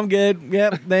land now. I'm good.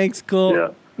 Yep, thanks,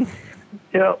 cool.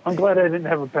 Yeah, I'm glad I didn't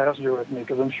have a passenger with me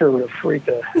because I'm sure it would have freaked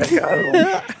the heck out of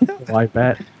them.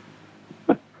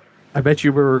 Well, I bet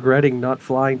you were regretting not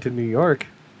flying to New York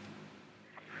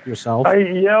yourself.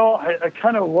 I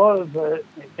kind of was,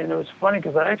 and it was funny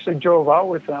because I actually drove out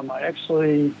with them. I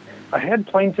had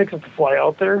plane tickets to fly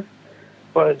out there,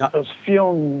 but I was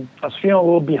feeling a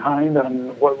little behind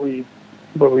on what we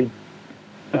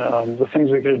the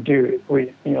things we could do,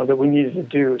 that we needed to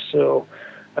do. So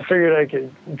I figured I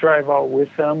could drive out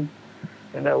with them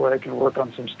and that way I can work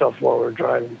on some stuff while we're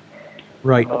driving.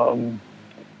 Right.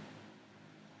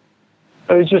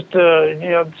 It was just,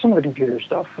 some of the computer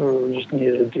stuff we just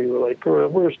needed to do. Like,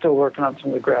 we're still working on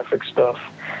some of the graphic stuff.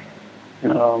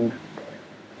 And,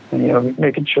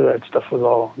 making sure that stuff was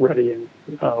all ready and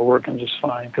working just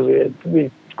fine. Because we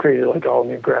created, like, all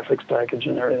new graphics package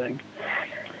and everything.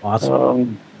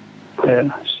 Awesome.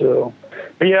 So...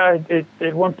 But yeah,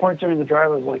 at one point during the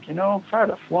drive, I was like, if I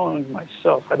had flown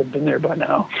myself, I'd have been there by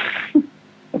now.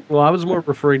 Well, I was more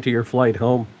referring to your flight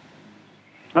home.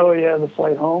 Oh, yeah, the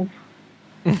flight home.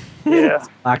 Yeah.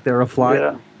 Lack there of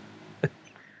flight.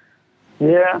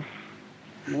 Yeah.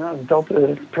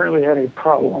 Delta apparently had a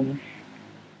problem.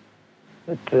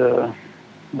 That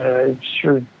I'm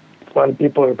sure a lot of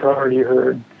people have already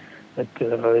heard that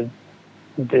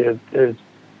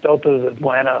Delta's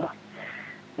Atlanta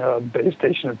base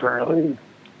station apparently,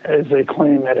 as they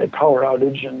claim, had a power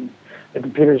outage and the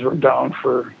computers were down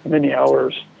for many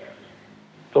hours,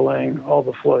 delaying all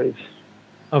the flights.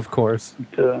 Of course.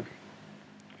 But,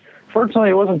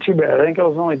 fortunately, it wasn't too bad. I think I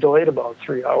was only delayed about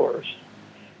 3 hours.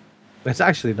 It's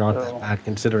actually not that bad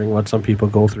considering what some people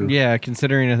go through. Yeah,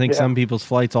 considering I think some people's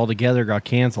flights altogether got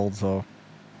canceled. So,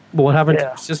 but what happened to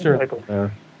your sister?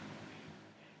 Exactly.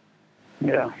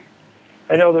 Yeah,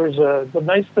 I know. The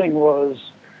nice thing was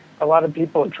a lot of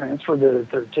people had transferred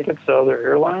their tickets to other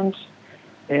airlines,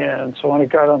 and so when I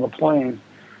got on the plane,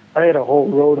 I had a whole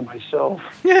row to myself.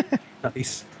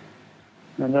 Nice.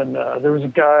 And then there was a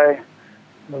guy.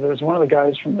 There was one of the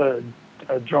guys from the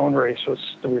drone race that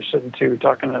we were sitting to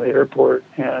talking at the airport,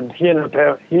 and he ended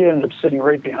up sitting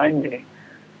right behind me,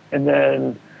 and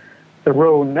then the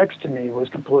row next to me was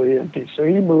completely empty. So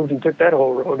he moved and took that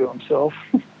whole row to himself.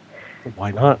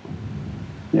 Why not?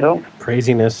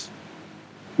 Craziness.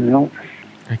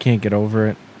 I can't get over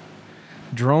it.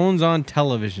 Drones on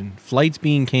television, flights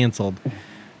being canceled,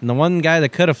 and the one guy that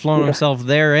could have flown himself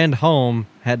there and home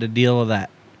had to deal with that.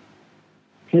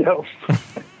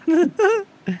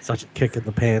 Such a kick in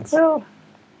the pants. Well,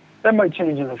 that might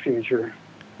change in the future.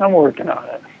 I'm working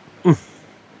on it.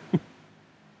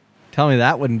 Tell me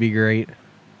that wouldn't be great.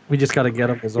 We just got to get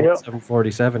him his own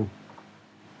 747.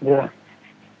 Yeah.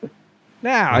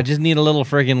 Now I just need a little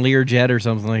friggin' Learjet or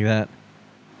something like that.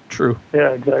 True.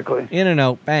 Yeah, exactly. In and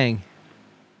out, bang.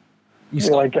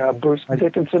 Like Bruce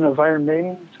Dickinson of Iron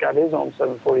Maiden. He's got his own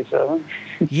 747.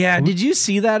 Yeah, did you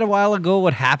see that a while ago?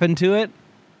 What happened to it?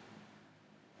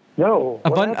 No.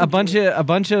 A bunch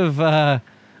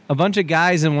of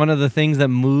guys, and one of the things that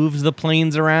moves the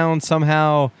planes around,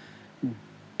 somehow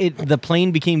the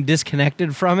plane became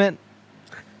disconnected from it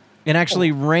and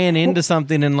actually ran into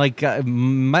something and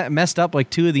messed up like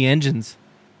two of the engines.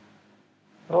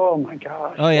 Oh my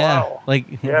gosh! Oh yeah, wow. Like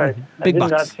I big did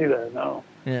bucks. not see that. No.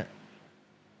 Yeah.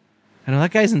 I know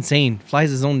that guy's insane. Flies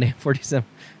his own damn 47.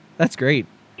 That's great.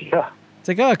 Yeah. It's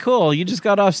like, oh, cool. You just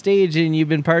got off stage and you've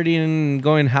been partying and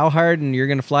going how hard, and you're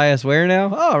going to fly us where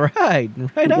now? Oh, right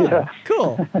on. Yeah.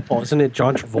 Cool. Well, isn't it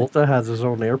John Travolta has his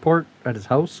own airport at his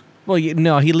house? Well,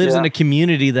 no, he lives in a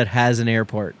community that has an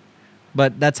airport.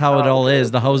 But that's how it all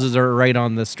is. The houses are right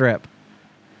on the strip.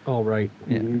 Oh, right.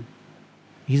 Yeah. Mm-hmm.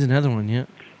 He's another one, yeah.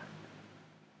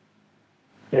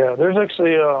 Yeah, there's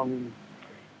actually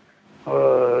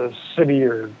a city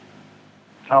or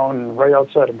town right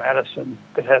outside of Madison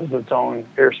that has its own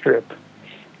airstrip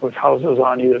with houses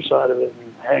on either side of it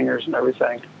and hangars and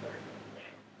everything.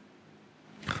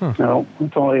 Huh. No,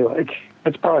 it's only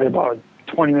it's probably about a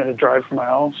 20-minute drive from my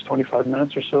house, 25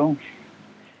 minutes or so.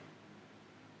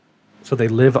 So they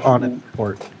live on an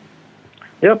airport.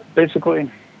 Yep,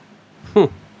 basically.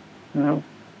 No.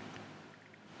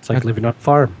 It's like living on a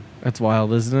farm. That's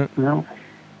wild, isn't it? No.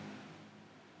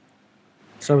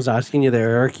 So I was asking you there,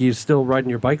 Eric, you still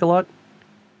riding your bike a lot?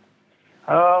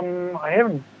 I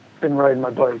haven't been riding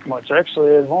my bike much.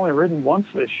 Actually, I've only ridden once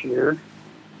this year.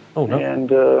 Oh, no.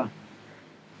 And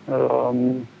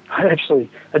I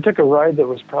took a ride that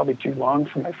was probably too long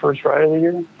for my first ride of the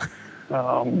year.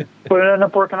 But it ended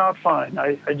up working out fine.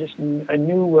 I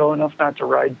knew well enough not to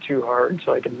ride too hard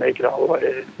so I could make it all the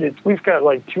way. We've got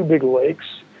like two big lakes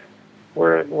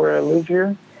where I live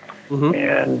here. Mm-hmm.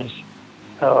 And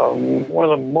one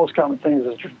of the most common things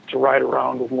is to ride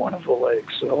around with one of the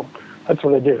lakes. So that's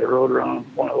what I did. I rode around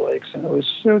one of the lakes, and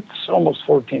it's almost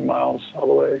 14 miles all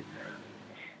the way.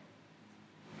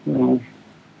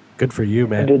 Good for you,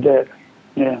 man. I did that.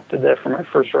 Yeah, did that for my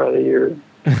first ride of the year.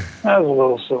 I was a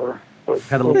little sore. But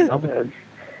had a little bad.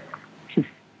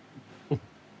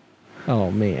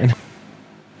 Oh, man.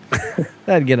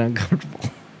 That'd get uncomfortable.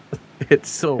 It's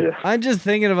so... Yeah. I'm just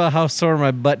thinking about how sore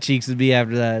my butt cheeks would be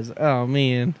after that. Oh,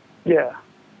 man. Yeah.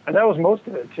 And that was most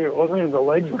of it, too. It wasn't even the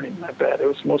legs were even that bad. It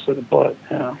was mostly the butt,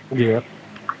 yeah. Yeah.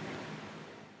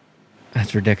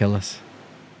 That's ridiculous.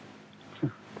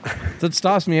 So it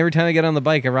stops me every time I get on the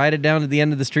bike. I ride it down to the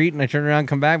end of the street and I turn around and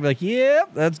come back and be like,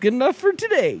 yep, that's good enough for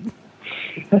today.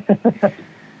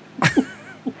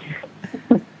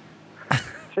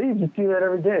 So you just do that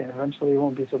every day. Eventually it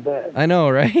won't be so bad. I know,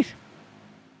 right?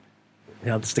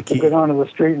 Yeah, that's the You key. go down to the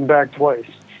street and back twice.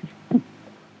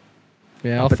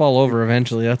 Yeah, I'll fall over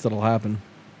eventually. That's what'll happen.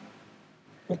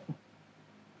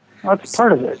 That's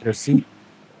part of it. Your seat.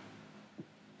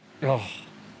 Oh.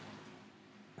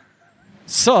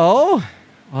 So,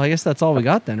 well, I guess that's all we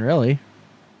got then, really.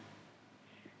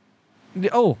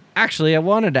 Oh, actually, I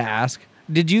wanted to ask,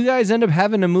 did you guys end up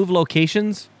having to move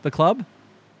locations, the club?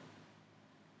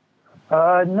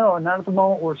 No, not at the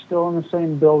moment. We're still in the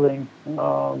same building.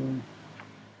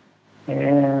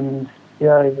 And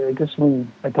yeah, I guess when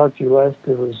I talked to you last,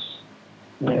 it was,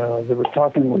 they were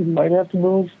talking we might have to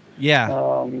move.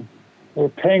 Yeah. We're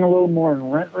paying a little more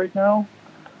in rent right now,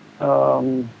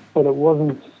 but it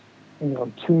wasn't,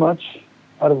 too much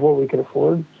out of what we could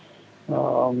afford.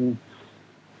 And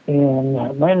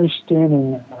my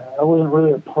understanding, I wasn't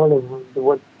really a part of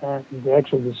the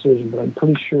actual decision, but I'm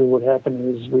pretty sure what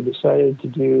happened is we decided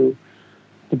to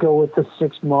go with the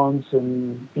 6 months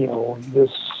and,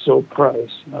 this soap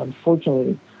price.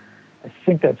 Unfortunately, I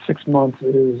think that 6 months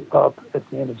is up at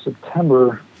the end of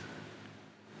September,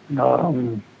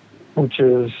 which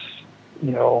is,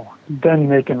 then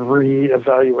they can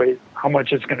reevaluate how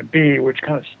much it's going to be, which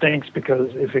kind of stinks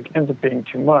because if it ends up being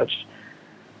too much,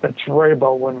 that's right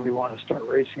about when we want to start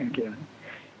racing again.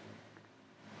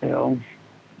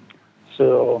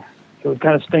 So it would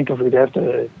kind of stink if we'd have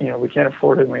to, we can't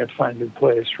afford it and we have to find a new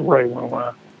place right when we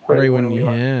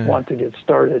want to get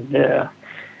started. Yeah.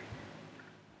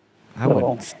 That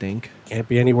wouldn't stink. Can't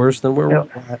be any worse than where we're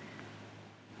at.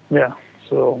 Yeah.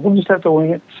 So we'll just have to wing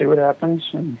it, see what happens,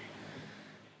 and,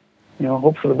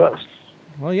 hope for the best.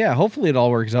 Well, yeah, hopefully it all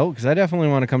works out, because I definitely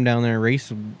want to come down there and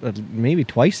race maybe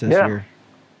twice this year.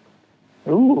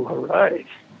 Ooh, all right.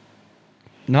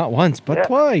 Not once, but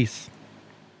twice.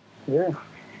 Yeah.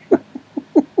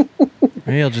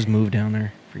 Maybe I'll just move down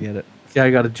there. Forget it. Yeah,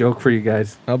 I got a joke for you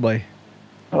guys. Oh, boy.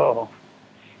 Oh.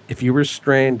 If you were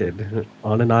stranded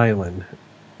on an island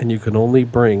and you could only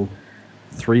bring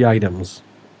 3 items,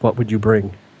 what would you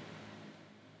bring?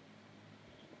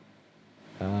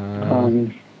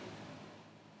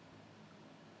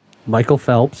 Michael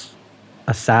Phelps,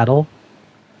 a saddle,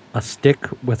 a stick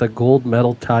with a gold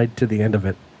medal tied to the end of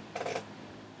it.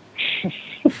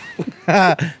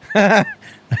 That's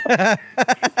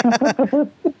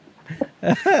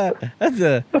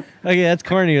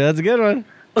corny. That's a good one.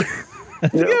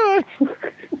 That's a good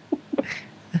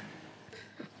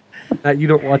one. You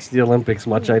don't watch the Olympics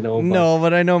much, I know. No,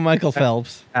 but I know Michael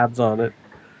Phelps. Abs on it.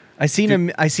 I seen a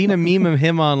meme of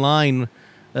him online.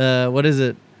 What is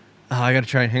it? Oh, I gotta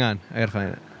try. Hang on, I gotta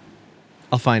find it.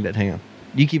 I'll find it. Hang on.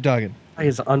 You keep talking.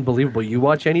 It's unbelievable. You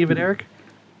watch any of it, Eric?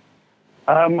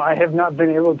 I have not been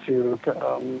able to.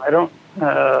 I don't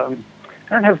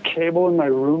have cable in my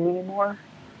room anymore.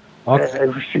 Okay. I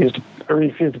refuse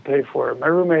to pay for it. My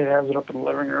roommate has it up in the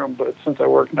living room, but since I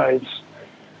work nights,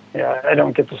 I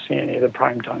don't get to see any of the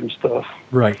primetime stuff.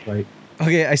 Right.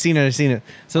 Okay, I seen it.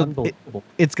 So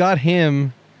it's got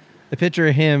him, a picture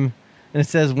of him, and it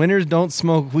says, "Winners don't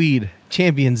smoke weed,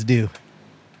 champions do."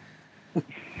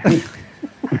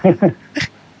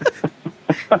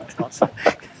 That's awesome.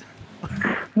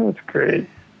 That's great.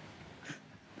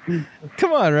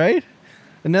 Come on, right?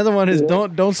 Another one is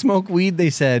don't smoke weed, they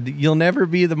said. You'll never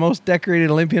be the most decorated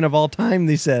Olympian of all time,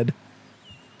 they said.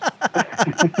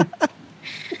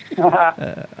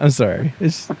 I'm sorry.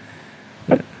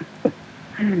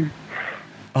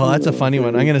 That's a funny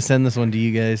one. I'm going to send this one to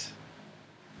you guys.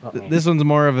 This one's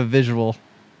more of a visual.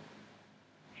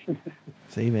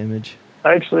 Save image.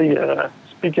 Actually,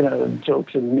 speaking of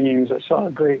jokes and memes, I saw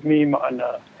a great meme on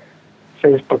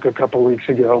Facebook a couple weeks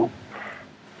ago.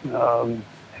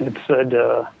 It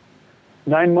said,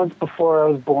 9 months before I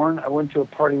was born, I went to a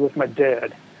party with my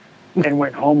dad and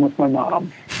went home with my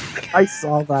mom. I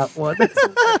saw that one.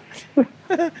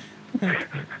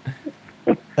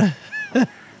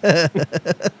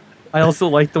 I also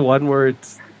like the one where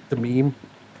it's the meme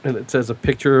and it says a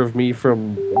picture of me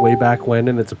from way back when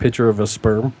and it's a picture of a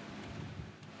sperm.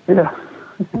 Yeah.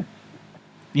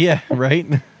 Yeah, right?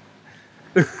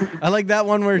 I like that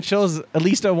one where it shows at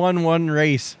least a 1-1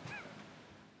 race.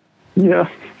 Yeah.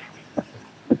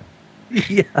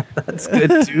 Yeah, that's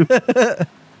good too.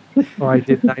 Oh, I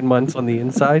did 9 months on the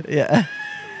inside? Yeah.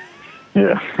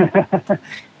 Yeah.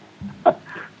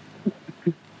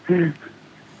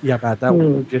 Yeah, Matt, that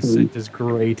one is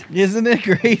great. Isn't it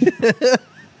great?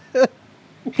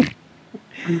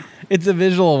 It's a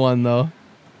visual one, though.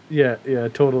 Yeah,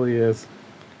 it totally is.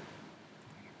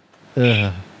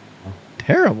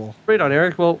 Terrible. Right on,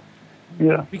 Eric. Well,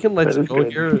 Yeah. we can let that you is go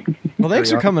good. here. Well,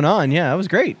 thanks for coming on. Yeah, that was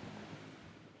great.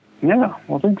 Yeah.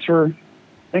 Well, thanks for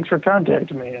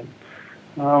contacting me.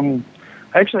 And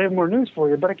I actually have more news for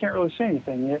you, but I can't really say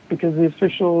anything yet because the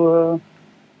official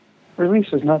release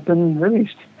has not been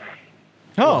released.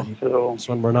 Oh, So This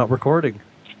one we're not recording.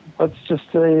 let's just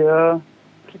say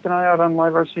keep an eye out on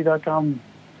liverc.com.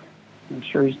 I'm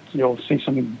sure you'll see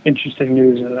some interesting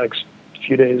news in the next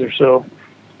few days or so,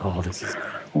 Oh, this is...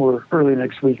 or early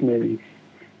next week maybe.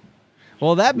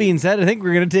 well, that being said, I think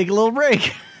we're going to take a little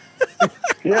break.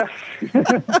 Yeah.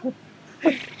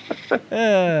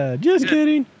 Just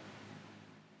kidding.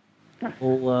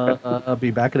 We'll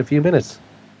be back in a few minutes.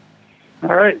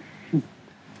 All right.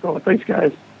 Cool. Thanks,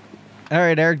 guys. All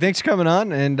right, Eric, thanks for coming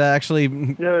on. And actually,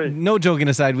 Yeah. no joking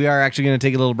aside, we are actually going to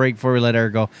take a little break before we let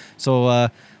Eric go. So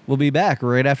we'll be back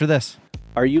right after this.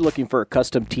 Are you looking for a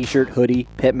custom t-shirt, hoodie,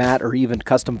 pit mat, or even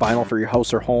custom vinyl for your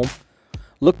house or home?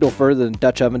 Look no further than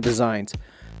Dutch Oven Designs.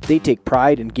 They take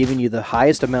pride in giving you the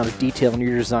highest amount of detail in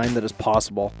your design that is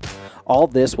possible. All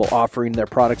this while offering their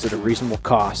products at a reasonable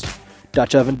cost.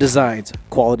 Dutch Oven Designs.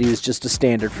 Quality is just a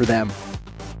standard for them.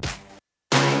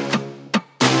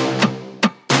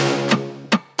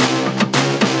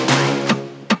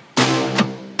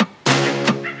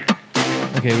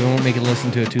 Okay, we won't make it listen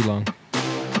to it too long.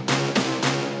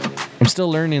 I'm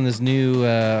still learning this new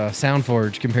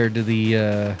SoundForge compared to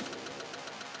the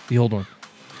old one.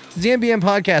 It's the NBN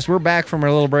podcast. We're back from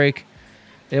our little break.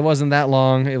 It wasn't that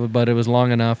long, but it was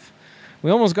long enough. We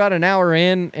almost got an hour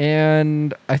in,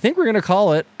 and I think we're going to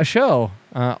call it a show.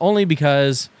 Only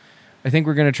because I think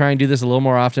we're going to try and do this a little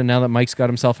more often now that Mike's got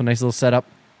himself a nice little setup.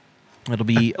 It'll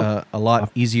be a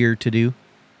lot easier to do.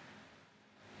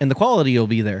 And the quality will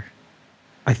be there.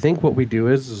 I think what we do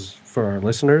is for our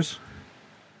listeners,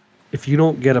 if you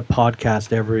don't get a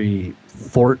podcast every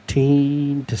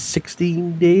 14 to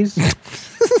 16 days,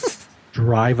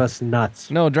 drive us nuts.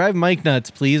 No, drive Mike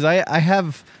nuts, please. I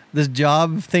have this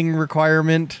job thing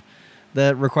requirement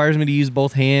that requires me to use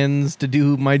both hands to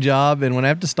do my job. And when I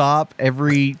have to stop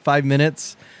every 5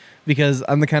 minutes because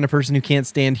I'm the kind of person who can't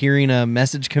stand hearing a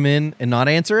message come in and not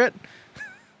answer it.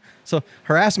 So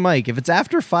harass Mike. If it's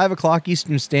after 5 o'clock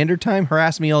Eastern Standard Time,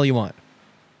 harass me all you want.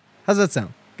 How's that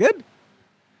sound? Good?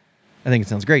 I think it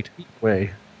sounds great.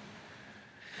 Way.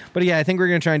 But yeah, I think we're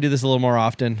going to try and do this a little more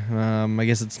often. I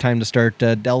guess it's time to start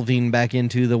delving back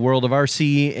into the world of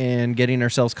RC and getting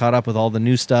ourselves caught up with all the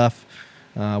new stuff,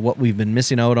 what we've been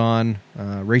missing out on,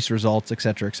 race results,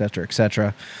 etc., etc.,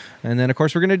 etc. And then, of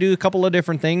course, we're going to do a couple of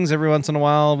different things. Every once in a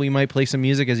while, we might play some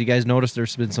music. As you guys noticed,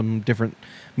 there's been some different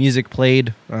music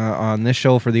played on this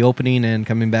show for the opening and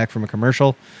coming back from a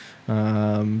commercial.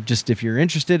 Just if you're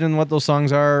interested in what those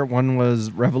songs are, one was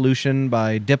Revolution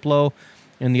by Diplo,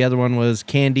 and the other one was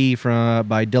Candy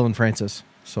by Dylan Francis.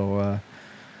 So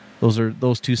those are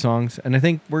those two songs. And I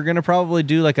think we're going to probably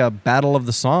do like a battle of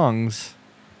the songs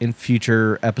in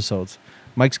future episodes.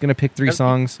 Mike's going to pick 3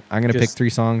 songs. I'm going to pick 3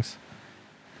 songs.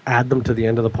 Add them to the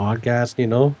end of the podcast, you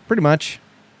know? Pretty much.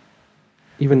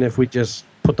 Even if we just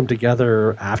put them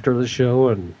together after the show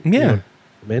and Yeah. you know,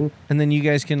 them in. And then you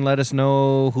guys can let us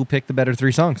know who picked the better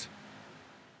 3 songs.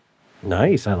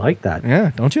 Nice. I like that.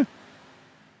 Yeah, don't you?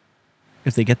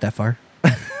 If they get that far.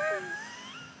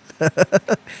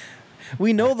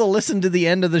 We know they'll listen to the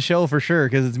end of the show for sure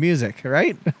because it's music,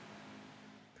 right?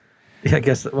 Yeah, I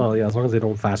guess, well, yeah, as long as they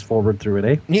don't fast forward through it,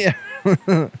 eh? Yeah.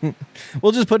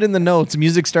 We'll just put in the notes.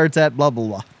 Music starts at blah,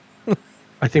 blah, blah.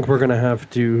 I think we're going to have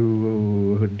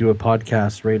to do a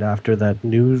podcast right after that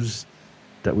news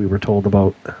that we were told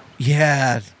about.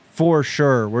 Yeah, for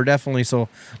sure. We're definitely so.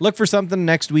 Look for something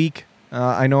next week.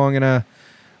 I know I'm going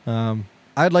to...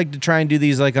 I'd like to try and do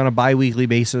these like on a bi-weekly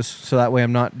basis, so that way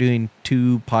I'm not doing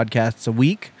 2 podcasts a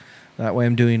week. That way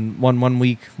I'm doing one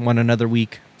week, one another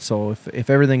week. So if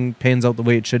everything pans out the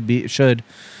way it should,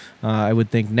 I would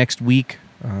think next week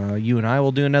you and I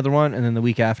will do another one, and then the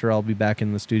week after I'll be back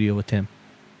in the studio with Tim.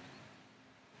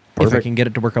 Perfect. If I can get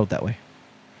it to work out that way.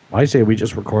 I say we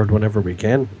just record whenever we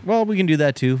can. Well, we can do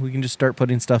that too. We can just start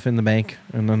putting stuff in the bank,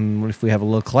 and then if we have a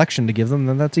little collection to give them,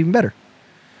 then that's even better.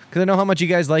 Because I know how much you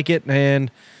guys like it,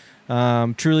 and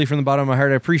truly from the bottom of my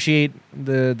heart, I appreciate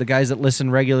the guys that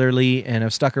listen regularly and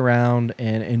have stuck around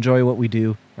and enjoy what we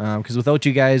do. Because without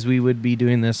you guys, we would be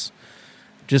doing this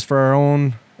just for our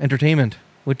own entertainment,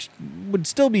 which would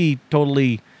still be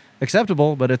totally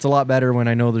acceptable, but it's a lot better when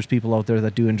I know there's people out there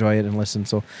that do enjoy it and listen.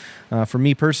 So for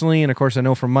me personally, and of course I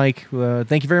know from Mike,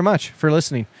 thank you very much for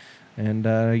listening. And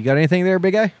you got anything there,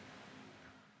 big guy?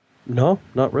 No,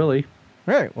 not really.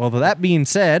 All right. Well, with that being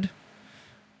said,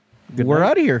 we're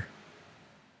out of here.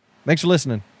 Thanks for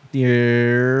listening.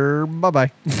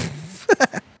 Bye-bye.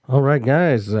 All right,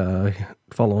 guys.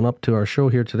 Following up to our show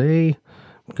here today,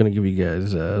 I'm going to give you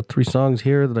guys 3 songs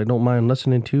here that I don't mind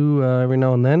listening to every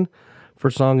now and then.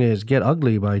 First song is Get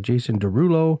Ugly by Jason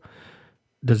Derulo,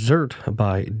 Dessert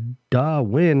by Da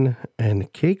Win,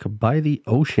 and Cake by the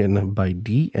Ocean by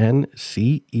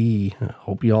DNCE.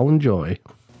 Hope you all enjoy.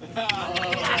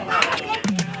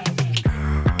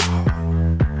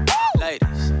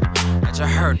 Ladies, let your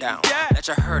hair down. Let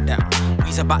your hair down.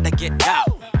 We's about to get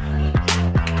out.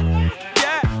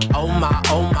 Oh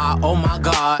my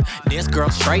God. This girl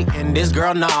straight and this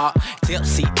girl not.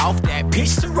 Tipsy off that peach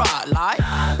Ciroc, like.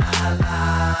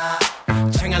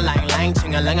 Ching-a-lang-lang,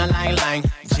 ching-a-lang-a-lang-lang.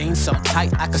 Jeans so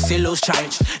tight I can see loose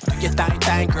change. Do your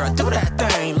thing, girl, do that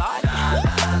thing, like.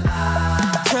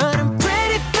 Tell them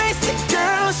pretty faced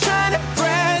girls trying to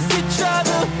press each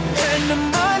other. And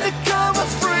them undercover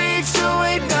freaks who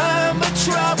ain't none but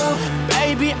trouble.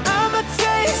 Baby, I'ma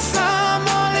tell you some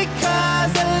only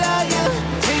cause I love you.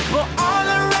 People all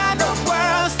around the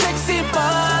world, sexy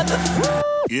mother.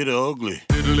 Get ugly.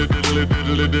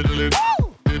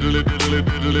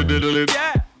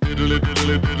 Yeah.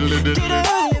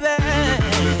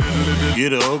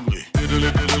 Get ugly,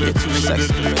 You're too sexy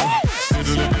to me.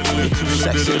 You're too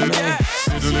sexy to me.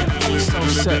 So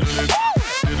sexy.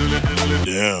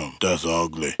 Damn, that's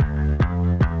ugly.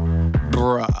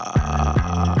 Bruh,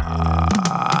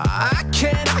 I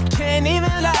can't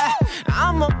even lie.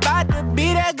 I'm about to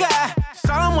be that guy.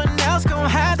 Someone else gon'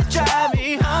 have to drive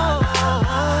me home.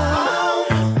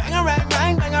 Bang a rang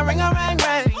rang, bang a ring a rang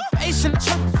rang. Bass in the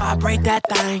truck, vibrate that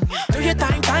thing. Do your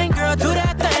thing, girl, do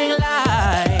that thing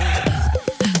like.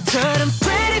 To them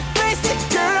pretty faced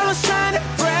girls trying to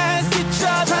press each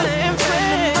other and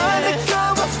impress.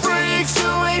 Undercover freaks who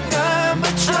ain't none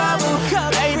but trouble.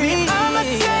 Baby, I'ma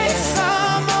take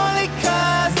some only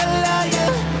cause I love you.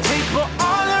 People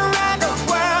all around the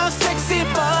world, sexy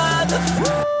mother.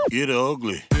 Get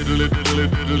ugly. Get ugly,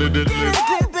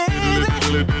 baby.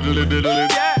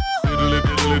 Yeah.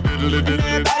 And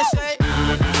everybody say,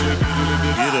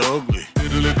 Get ugly.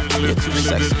 you're too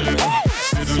sexy to me.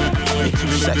 You're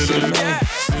too sexy to me.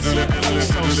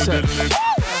 So sexy.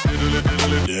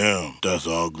 Damn, that's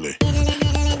ugly.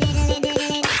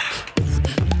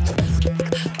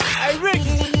 Hey, Ricky.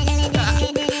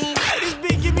 Hey, this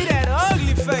beat give me that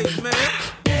ugly face, man.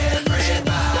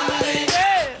 Everybody,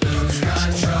 lose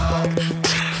control.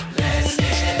 Let's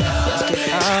get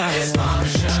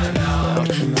dysfunctional.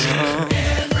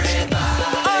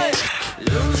 Everybody,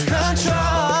 lose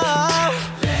control.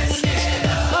 Let's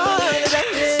get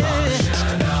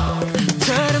dysfunctional.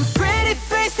 Turn them pretty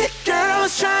faced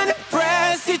girls trying to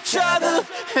press each other.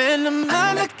 And them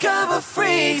undercover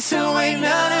freaks who ain't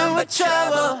nothing but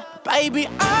trouble. Baby,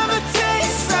 I'ma tell you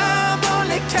some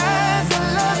only cause I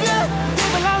love you.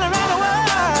 People all around the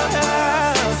world,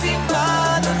 sexy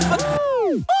motherfucker.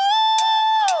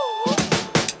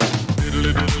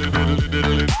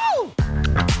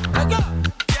 Let go,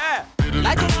 yeah.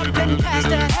 Like it up, then pass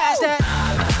that,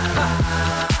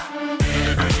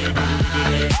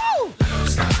 Everybody,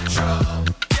 lose control.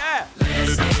 Yeah.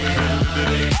 Let's get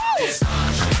ugly.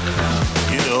 Dysfunctional.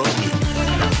 Get ugly.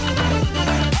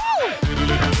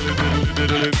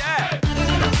 Yeah.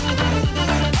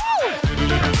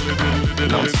 You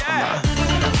know what I'm talking about?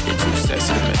 You're too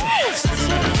sexy to me.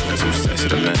 You're too sexy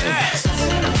to me.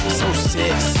 So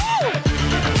sexy.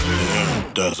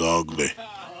 Damn, that's ugly.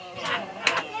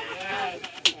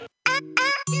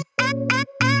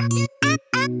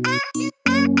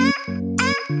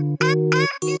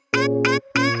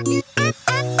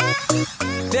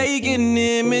 They can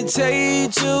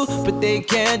imitate you, but they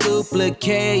can't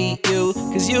duplicate you.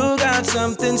 Cause you got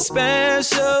something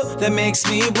special that makes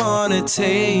me wanna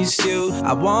taste you.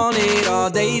 I want it all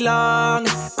day long.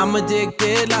 I'm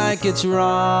addicted like it's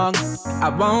wrong. I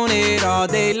want it all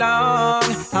day long.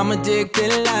 I'm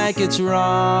addicted like it's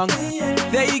wrong.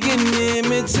 They can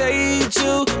imitate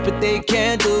you, but they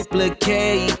can't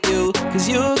duplicate you. Cause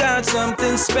you got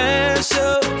something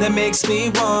special that makes me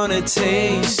wanna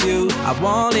taste you. I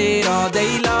want it all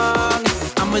day long.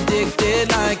 I'm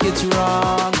addicted like it's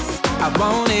wrong. I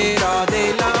want it all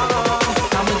day long.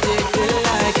 I'm addicted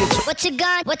like it's wrong.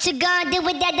 What you gonna do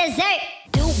with that dessert?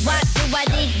 Do what,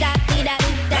 dee da, dee da,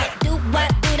 dee da. Do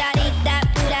what, do da, dee da,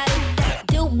 do da, dee da.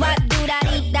 Do what, do da,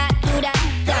 dee da, do da,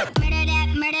 da.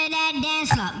 Murder that dance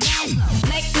floor, dance floor.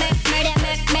 Make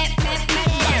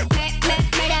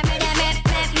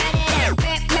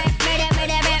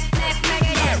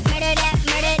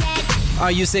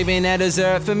Are you saving that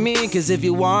dessert for me? Cause if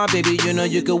you are, baby, you know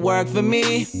you could work for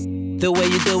me. The way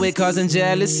you do it causing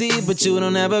jealousy, but you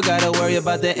don't ever gotta worry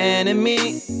about the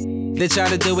enemy. They try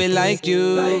to do it like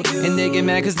you, and they get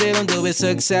mad cause they don't do it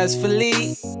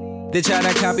successfully. They try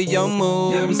to copy your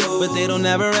moves, but they don't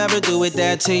ever ever do it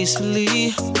that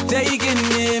tastefully. They can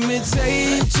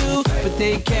imitate you, but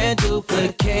they can't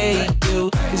duplicate you.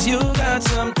 Cause you got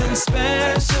something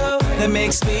special that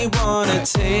makes me wanna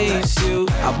taste you.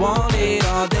 I want it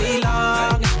all day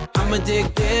long, I'm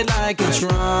addicted like it's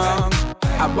wrong.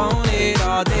 I want it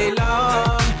all day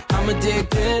long, I'm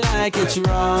addicted like it's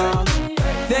wrong.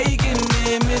 They can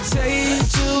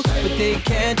imitate you, but they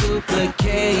can't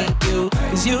duplicate you.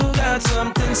 Cause you got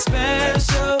something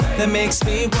special that makes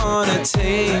me wanna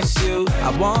taste you.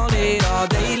 I want it all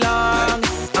day long,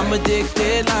 I'm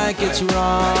addicted like it's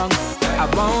wrong. I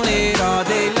want it all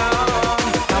day long,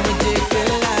 I'm addicted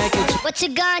like it's wrong.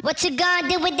 What you gonna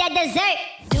do with that dessert?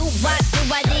 Do what,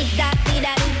 dee da, dee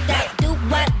da, dee da. Do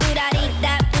what, do da, dee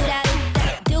da, do da, dee da.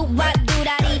 Do what, do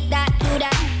da, dee da, do da,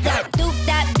 da. Do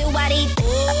that, do what, dee da.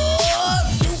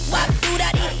 Do what, do da,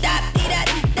 dee da, dee da,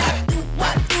 dee da. Do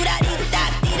what, do da, dee da,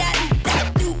 dee da, dee da.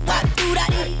 Do what, do da,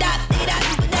 dee da, dee da,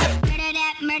 dee da.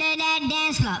 Murder that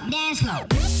dance floor, dance floor.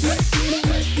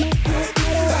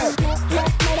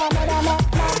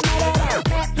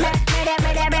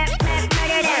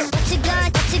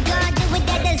 What you gonna do with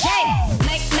that dessert?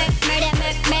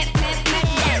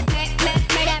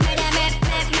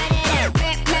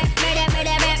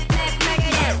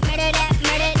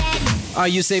 Are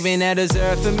you saving that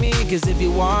dessert for me? Cause if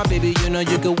you are, baby, you know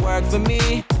you could work for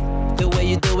me. The way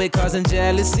you do it causing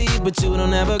jealousy, but you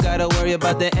don't ever gotta worry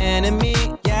about the enemy.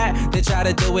 Yeah, they try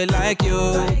to do it like you,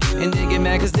 and they get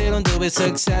mad cause they don't do it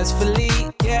successfully.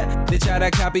 Yeah, they try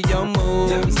to copy your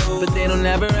moves, but they don't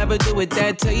ever ever do it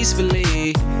that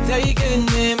tastefully. They can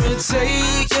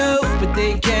imitate you, but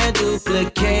they can't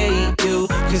duplicate you.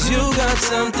 Cause you got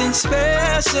something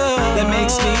special that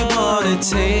makes me wanna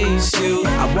taste you.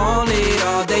 I want it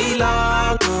all day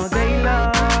long, all day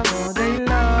long, all day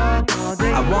long, all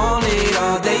day long. I want it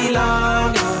all day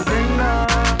long, all day long.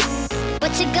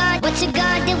 What you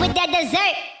gonna do with that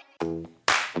dessert?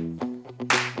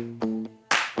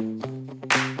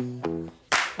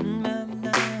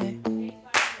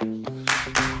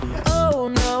 Oh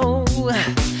no,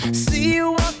 see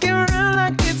you walking around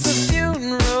like it's a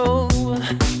funeral.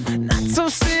 Not so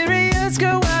serious,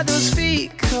 girl, why those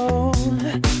feet cold?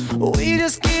 We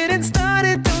just getting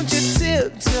started, don't you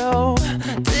tiptoe,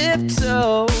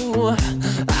 tiptoe.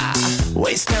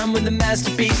 Waste time with the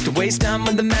masterpiece, to waste time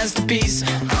with the masterpiece.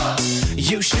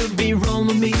 You should be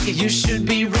rolling me, you should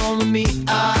be rolling me.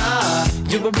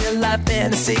 You're a real life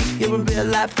fantasy, you're a real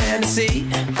life fantasy.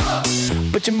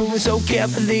 But you're moving so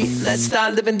carefully, let's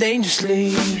start living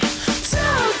dangerously.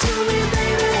 Talk to me,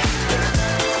 baby.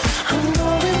 I'm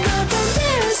going up from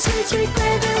there, sweet, sweet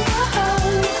baby.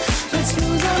 Whoa. Let's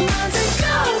lose our minds and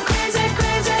go crazy,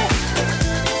 crazy.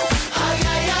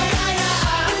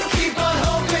 Keep on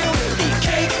hoping we'll be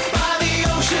cake by the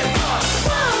ocean.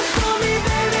 Walk for me,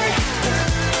 baby.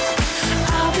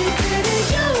 I'll be pretty,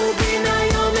 you'll be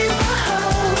Naomi.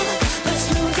 Whoa. Let's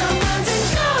lose our minds and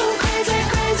go crazy,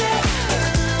 crazy.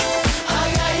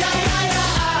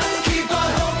 Keep on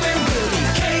hoping we'll be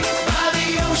cake by the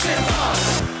ocean.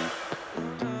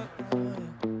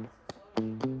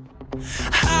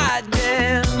 Hot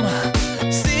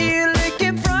damn, see you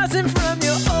licking frosting from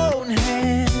your own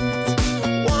hands.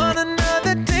 Want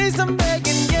another taste? I'm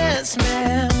begging, yes,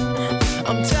 ma'am.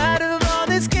 I'm tired of all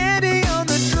this candy on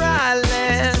the dry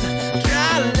land,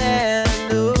 dry land.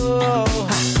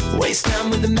 Oh, waste time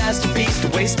with the masterpiece, to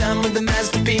waste time with the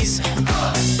masterpiece.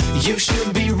 You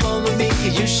should be rolling me,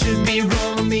 you should be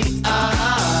rolling me.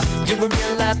 You're a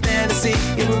real life fantasy,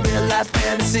 you're a real life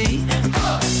fantasy.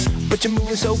 But you're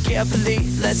moving so carefully,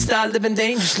 let's start living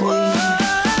dangerously.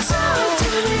 Talk to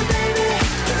me, baby.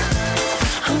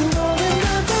 I'm rolling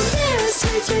up from there,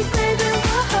 sweet, sweet baby.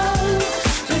 Whoa.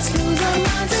 Let's lose our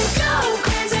minds and go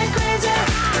crazy, crazy.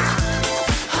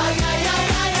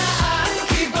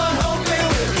 Keep on hoping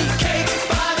we'll be cake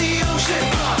by the ocean.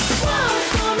 Walk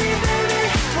for me, baby.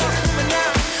 Walk for me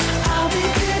now. I'll be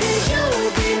pretty,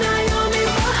 you'll be Naomi.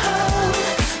 Whoa.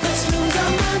 Let's lose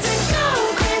our minds and go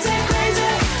crazy, crazy.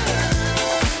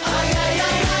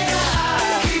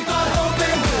 Keep on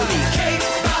hoping we'll be cake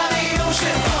by the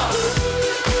ocean.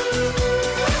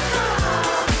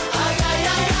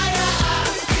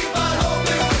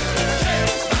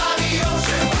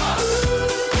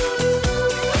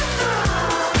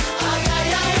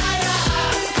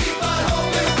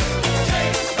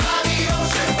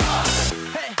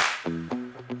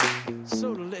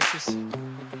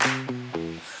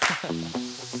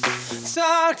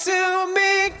 talk to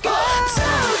me, girl.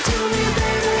 Talk to me,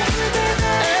 baby, baby.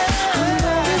 I'm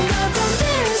loving up on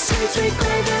this sweet, sweet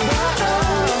gravy. Whoa,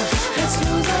 let's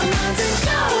lose our minds and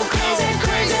go crazy,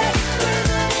 crazy.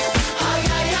 Oh,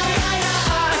 yeah, yeah, yeah,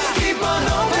 yeah. Keep on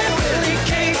hoping we'll be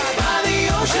cake by the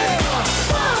ocean.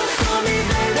 Walk for me,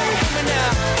 baby.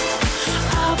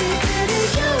 I'll be Betty,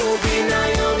 you'll be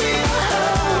Naomi.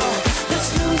 Whoa,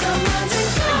 let's lose our minds and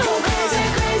go crazy,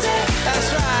 crazy.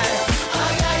 That's right.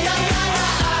 Oh, yeah, yeah, yeah,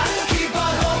 yeah. Keep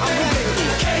on hoping we'll be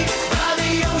cake by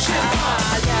the ocean.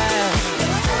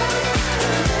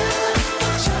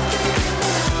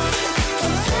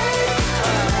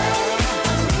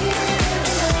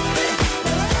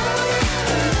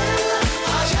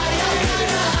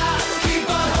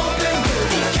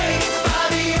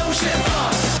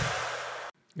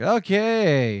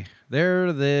 Okay,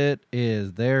 there that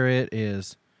is. There it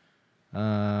is.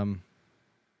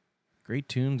 Great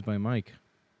tunes by Mike.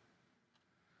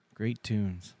 Great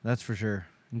tunes, that's for sure.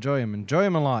 Enjoy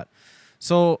them a lot.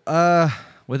 So,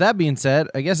 with that being said,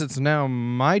 I guess it's now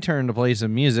my turn to play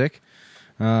some music.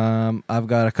 I've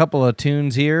got a couple of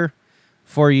tunes here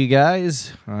for you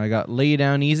guys. I got Lay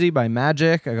Down Easy by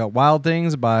Magic. I got Wild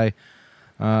Things by,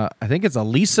 I think it's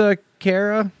Elisa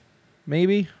Cara.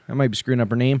 Maybe. I might be screwing up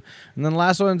her name. And then the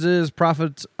last one is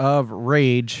Prophets of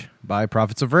Rage by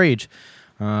Prophets of Rage.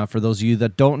 For those of you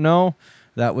that don't know,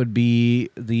 that would be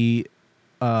the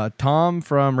Tom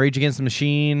from Rage Against the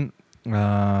Machine. Who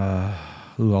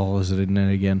all is it in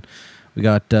it again? We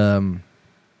got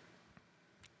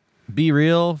Be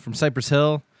Real from Cypress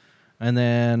Hill. And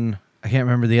then I can't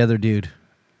remember the other dude.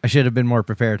 I should have been more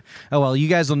prepared. Oh, well, you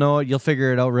guys will know it. You'll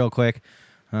figure it out real quick.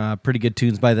 Pretty good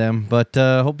tunes by them, but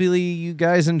hopefully you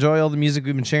guys enjoy all the music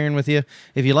we've been sharing with you.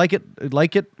 If you like it,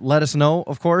 let us know,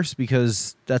 of course,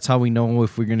 because that's how we know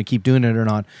if we're going to keep doing it or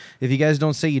not. If you guys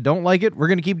don't say you don't like it, we're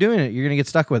going to keep doing it. You're going to get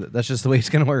stuck with it. That's just the way it's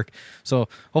going to work. So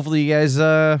hopefully you guys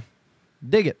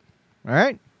dig it. All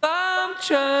right? I'm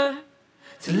trying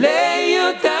to lay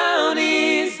you down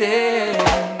easy.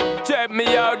 Check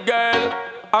me out, girl.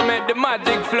 I'm at the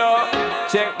magic floor.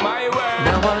 Check my word.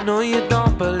 Now I know you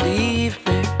don't believe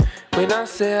me when I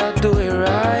say I'll do it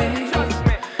right.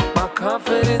 My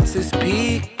confidence is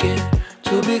peaking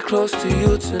to be close to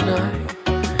you tonight.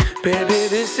 Baby,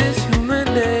 this is human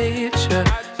nature.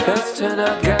 Let's turn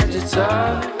our gadgets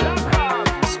off.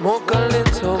 Smoke a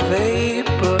little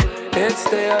vapor and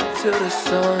stay up till the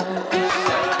sun.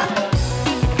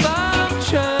 I'm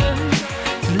trying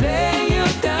to lay you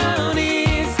down easy.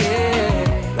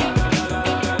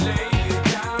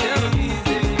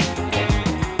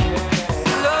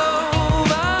 Slow,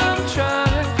 I'm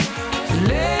trying to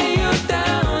lay you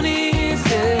down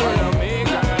easy.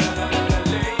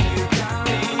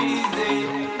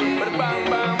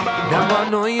 Now I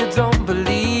know you don't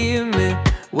believe me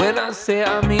when I say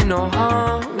I mean no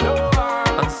harm.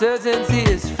 Uncertainty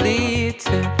is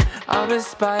fleeting. I'm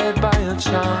inspired by your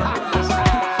charms.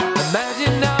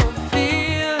 Imagine how I'm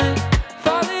feeling,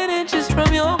 falling inches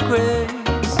from your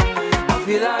grace. I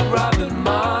feel like Robin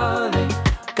Marley,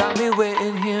 got me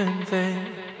waiting here in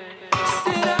vain.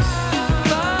 Sit up,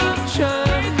 I'm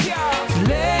trying to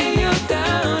lay you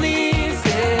down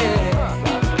easy.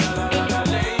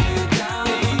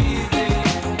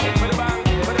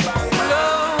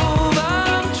 Slow,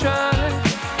 I'm trying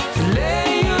to lay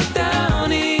you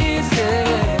down easy.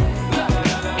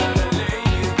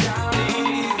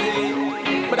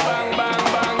 Bang, bang,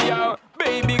 bang, yo.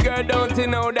 Baby girl, don't you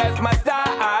know that's my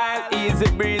style? Easy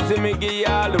breezy, me give you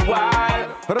all the while.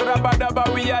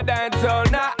 Rabba-dabba, we a dance all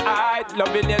night.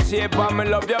 Loving your shape and me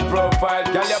love your profile.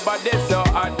 Girl, your body so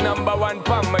hot, number one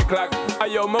pon my clock. I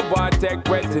yo me want take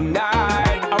way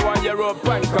tonight. I want your rope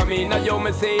and come in. I yo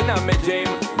me say in my dream.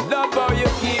 Love how you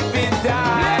keep it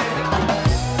tight.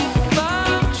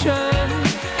 I'm trying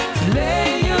to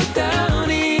lay you down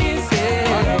easy.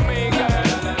 Follow me, girl.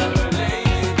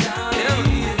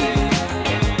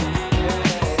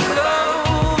 Slow,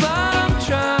 I'm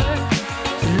trying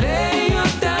to lay you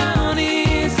down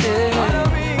easy. Follow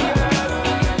me, girl.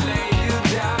 Lay you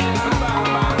down. Bang,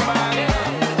 bang, bang.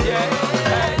 Yeah.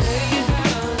 Hey.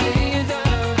 Lay you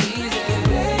down easy.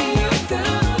 Lay you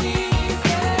down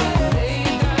easy. Lay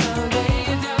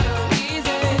you down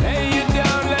easy. Lay you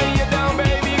down,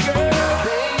 baby girl.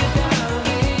 Lay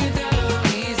you down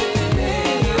easy. Lay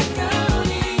you down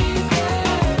easy.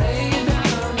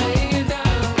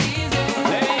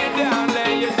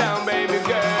 Lay you down, baby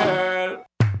girl.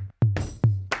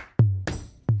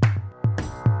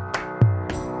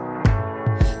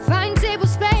 Find table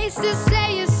spaces,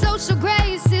 say your social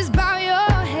graces, bow your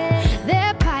head.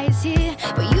 Their pie is here,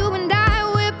 but you and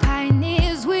I, we're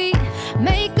pioneers. We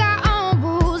make our own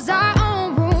rules.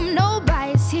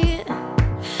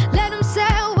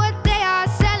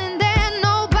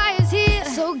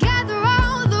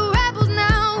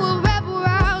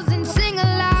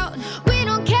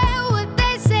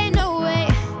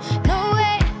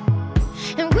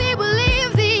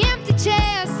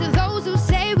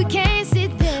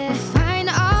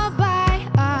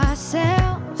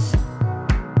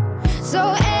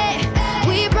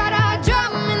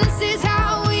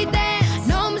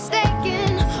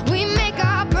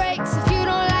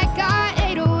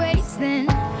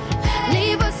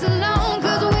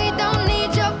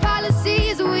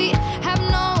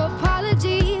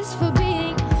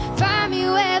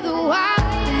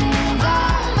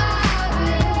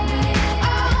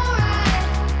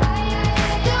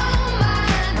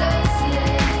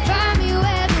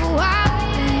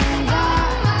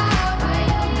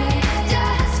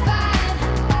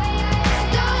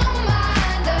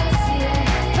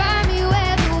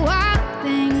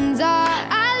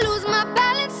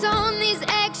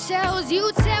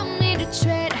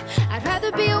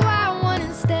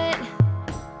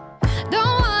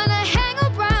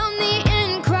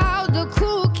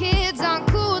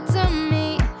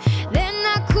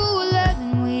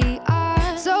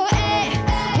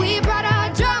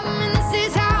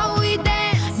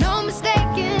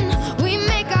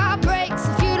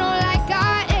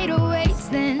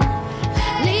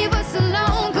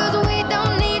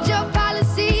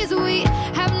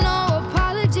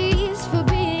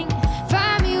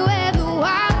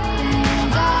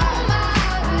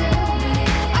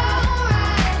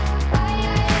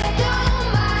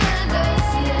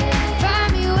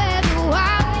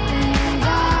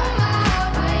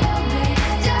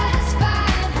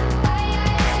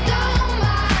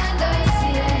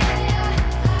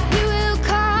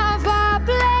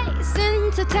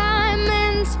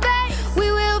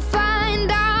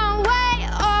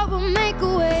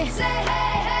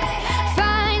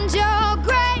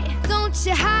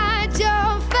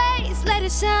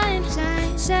 shine,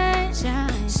 shine, shine,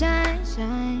 shine, shine,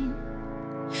 shine.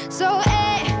 So,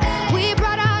 hey, we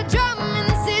brought our drum and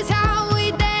this is how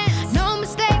we dance. No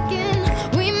mistaking,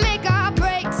 we make our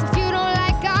breaks. If you don't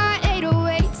like our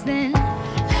 808s, then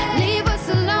leave us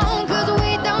alone, 'cause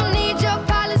we don't need your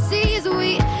policies.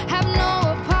 We have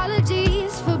no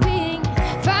apologies for being.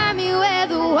 Find me where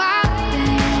the wild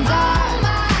things are.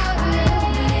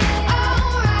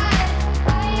 Alright,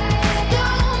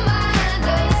 don't mind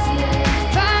us, yeah.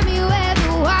 Find me where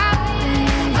the wild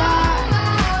things are.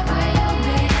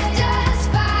 Just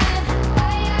fine.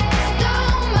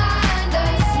 Don't mind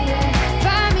us, yeah.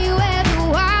 Find me where the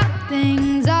wild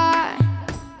things are.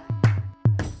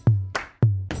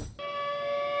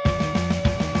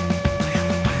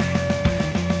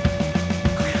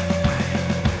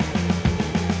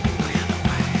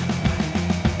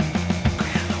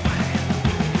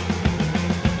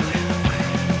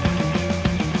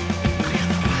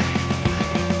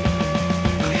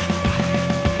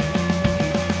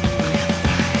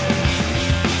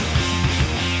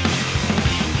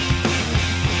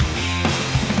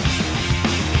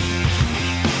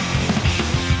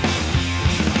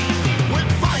 With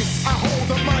vice, I hold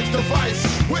the mic device.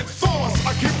 With force,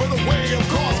 I keep it away, of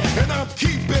course. And I'm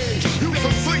keeping you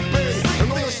from sleeping.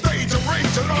 And on the stage, I'm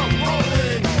raging, I'm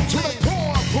rolling. To the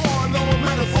pour, no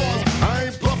metaphors. I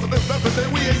ain't bluffing, there's nothing that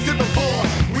we ain't did before.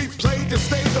 We played the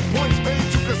stage, the points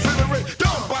made, you consider it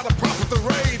done by the prophet of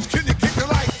rage. Can you kick the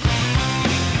light?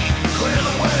 Clear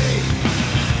the way.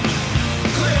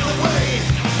 Clear the way.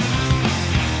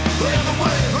 Clear the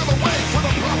way. Clear the way for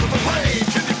the prophet of rage.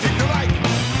 Can you kick the light?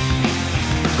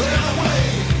 Clear the way.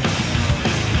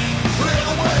 Clear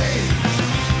the way.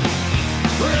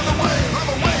 Clear the way. Clear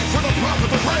the way for the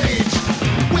prophet of rage.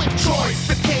 With choice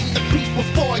became the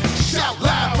people's voice. Shout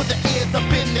loud for the ears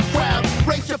up in the crowd.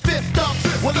 Raise your fist up,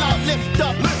 well I'll lift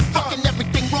up. Fucking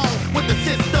everything wrong with the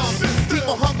system.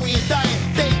 People hungry and dying,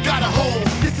 they ain't got a home.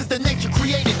 This is the nature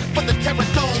created for the terror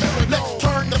dome. Let's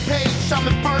turn the page,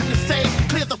 shaman burn the sage.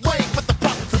 Clear the way for the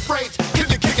prophets of rage. Can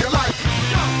you kick it like?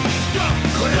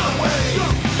 Clear the way.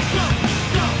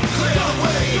 Clear the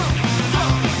way.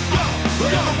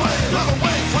 Clear the way. Clear the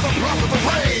way for the prophet of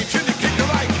rage. Can you kick it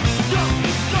like?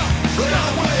 Clear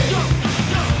the way.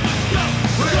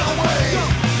 Clear the way.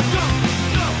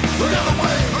 Clear the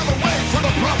way. Clear the way for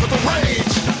the prophet of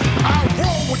rage. I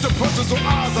roll with the punches so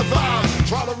I survive.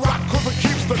 Try to rock 'cause it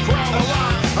keeps the crowd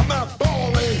alive. I'm not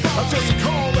balling, I'm just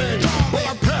calling. Well,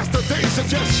 I'm past the days of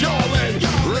just yawling.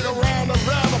 Ring around the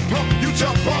pump, you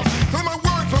jump up. Then my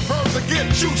words prefer to get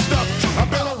juiced up. I've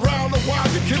been around a while,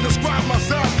 you can describe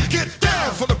myself. Get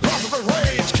down for the prophet of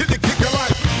rage. Can you kick it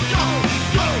like?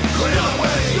 Clear the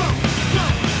way.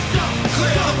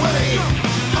 Clear the way.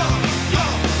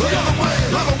 Clear the way.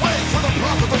 Clear the way for the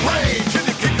prophet of rage. Can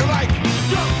you kick it like?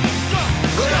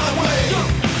 Clear the way.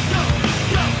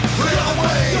 Clear the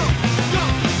way.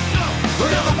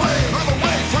 Clear the way. Clear the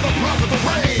way for the prophet of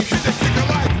rage. Can you kick it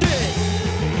like this?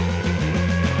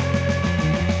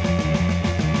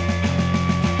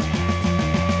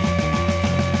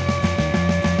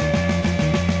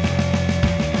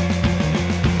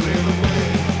 Clear the way.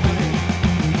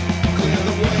 Clear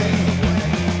the way.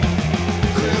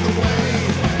 Clear the way.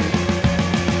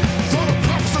 For the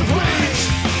prophets of rage.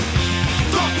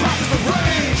 The prophets of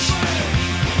rage.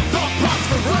 The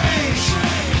prophets of rage.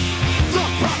 The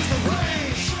prophets of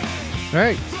rage. All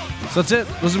right. So that's it.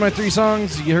 Those are my 3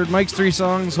 songs. You heard Mike's 3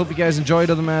 songs. Hope you guys enjoyed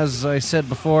them, as I said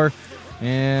before.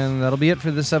 And that'll be it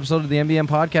for this episode of the MBM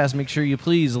Podcast. Make sure you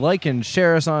please like and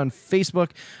share us on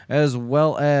Facebook, as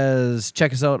well as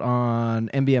check us out on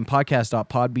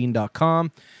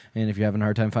mbmpodcast.podbean.com. And if you're having a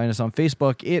hard time finding us on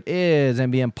Facebook, it is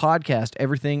MBM Podcast,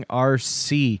 Everything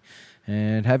RC.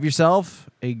 And have yourself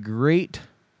a great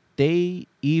day,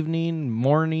 evening,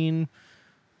 morning,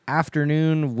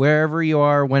 afternoon, wherever you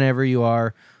are, whenever you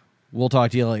are. We'll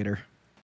talk to you later.